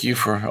 Thank you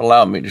for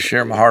allowing me to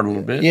share my heart a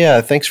little bit.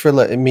 Yeah, thanks for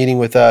meeting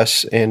with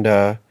us, and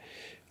I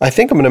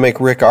think I'm going to make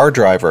Rick our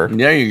driver.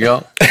 There you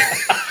go.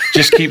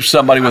 Just keep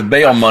somebody with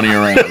bail money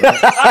around.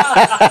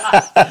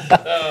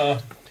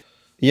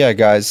 Yeah,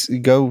 guys,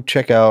 go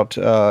check out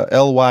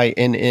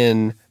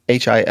lynnhiles.com,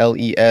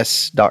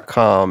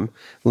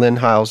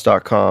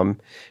 lynnhiles.com.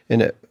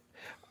 And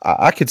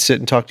I could sit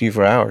and talk to you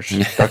for hours,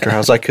 Dr.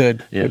 Hiles. I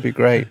could. Yeah. It'd be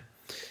great.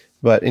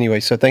 But anyway,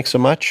 so thanks so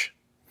much.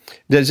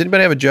 Does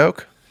anybody have a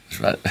joke?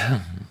 That's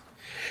right.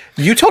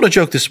 You told a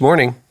joke this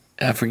morning.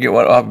 I forget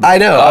what. I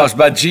know. Oh, it was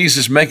about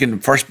Jesus making the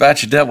first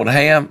batch of deviled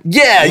ham.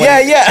 Yeah.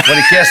 When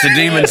he cast the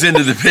demons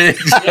into the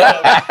pigs.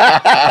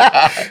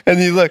 And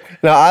you look.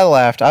 No, I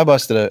laughed. I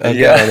busted a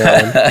gut on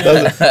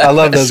that one. I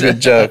love those good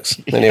jokes.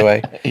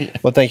 Anyway,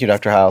 well, thank you,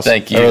 Dr. Hiles.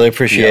 Thank you. I really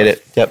appreciate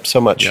it. Yep, so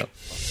much. Yep.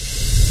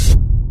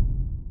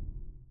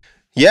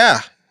 Yeah.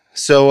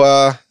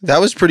 So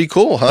that was pretty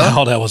cool, huh?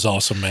 Oh, that was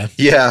awesome, man.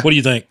 Yeah. What do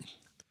you think?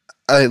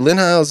 Lynn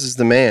Hiles is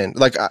the man.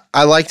 Like,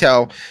 I liked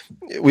how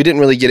we didn't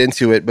really get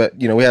into it, but,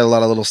 we had a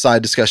lot of little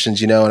side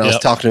discussions, and I was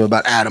talking to him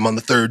about Adam on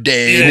the third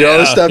day and all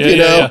this stuff, Right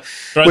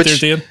there at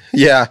the end.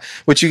 Yeah,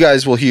 which you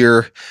guys will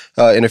hear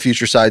in a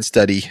future side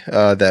study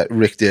that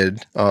Rick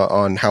did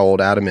on how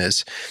old Adam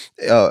is.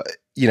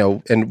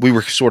 And we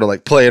were sort of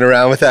like playing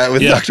around with that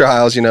with Dr.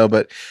 Hiles,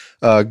 but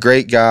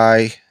great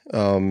guy,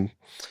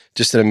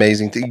 just an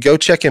amazing thing. Go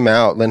check him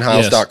out,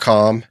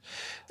 lynnhiles.com.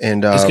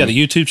 And he's got a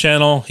YouTube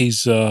channel.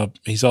 He's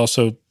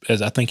also,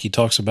 as I think he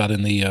talks about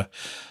in the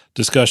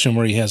discussion,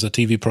 where he has a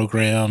TV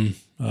program.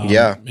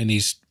 And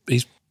he's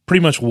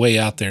pretty much way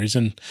out there.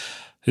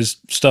 His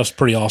stuff's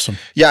pretty awesome.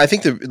 Yeah, I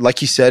think like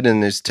he said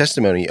in his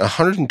testimony,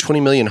 120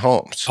 million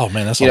homes. Oh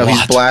man, that's a lot.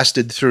 He's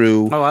blasted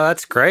through. Oh, wow,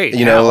 that's great.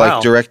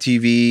 Like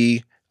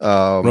DirecTV,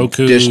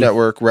 Roku, Dish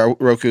Network,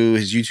 Roku,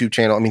 his YouTube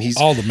channel. I mean, he's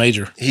all the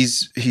major.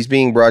 He's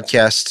being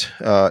broadcast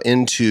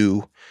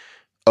into.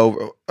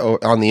 Over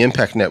on the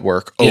Impact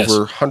Network, over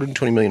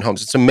 120 million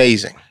homes. It's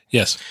amazing.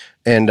 Yes.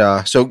 And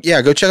go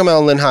check him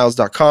out on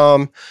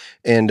lynnhiles.com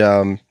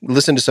and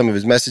listen to some of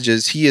his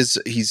messages.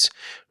 He's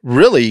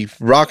really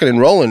rocking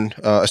and rolling,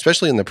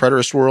 especially in the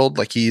preterist world.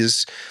 Like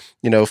he's,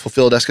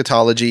 fulfilled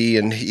eschatology,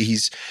 and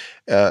he's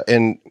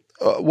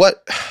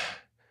what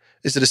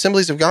is it?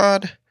 Assemblies of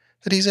God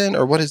that he's in,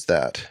 or what is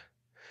that?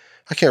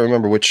 I can't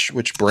remember which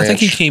branch. I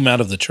think he came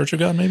out of the Church of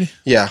God, maybe.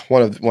 Yeah,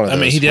 one of those. I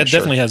mean, he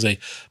definitely has a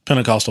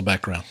Pentecostal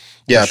background.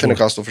 Yeah,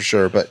 Pentecostal for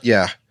sure. But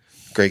yeah,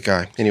 great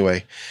guy.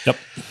 Anyway. Yep.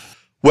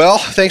 Well,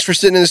 thanks for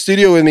sitting in the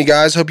studio with me,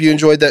 guys. Hope you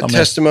enjoyed that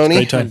testimony.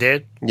 Great time. I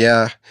did.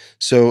 Yeah.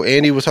 So,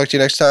 Andy, we'll talk to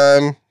you next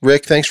time.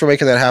 Rick, thanks for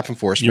making that happen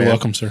for us, man. You're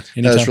welcome, sir.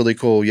 Anytime. That was really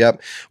cool.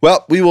 Yep.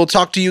 Well, we will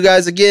talk to you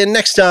guys again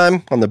next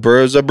time on the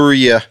Burros of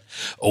Berea.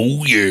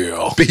 Oh,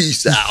 yeah.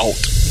 Peace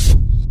out.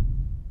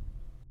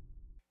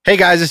 Hey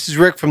guys, this is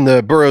Rick from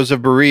the Burros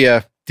of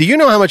Berea. Do you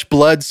know how much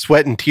blood,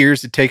 sweat, and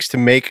tears it takes to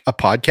make a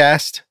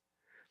podcast?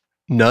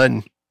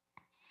 None.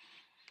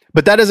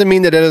 But that doesn't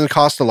mean that it doesn't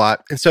cost a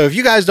lot. And so if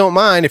you guys don't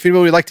mind, if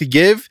anybody would like to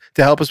give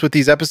to help us with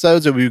these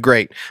episodes, it would be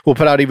great. We'll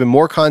put out even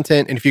more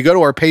content. And if you go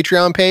to our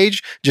Patreon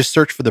page, just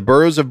search for the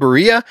Burros of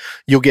Berea,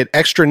 you'll get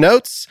extra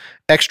notes,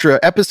 extra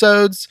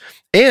episodes,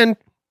 and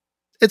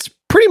it's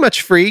pretty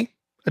much free.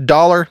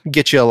 $1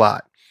 gets you a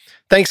lot.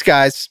 Thanks,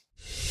 guys.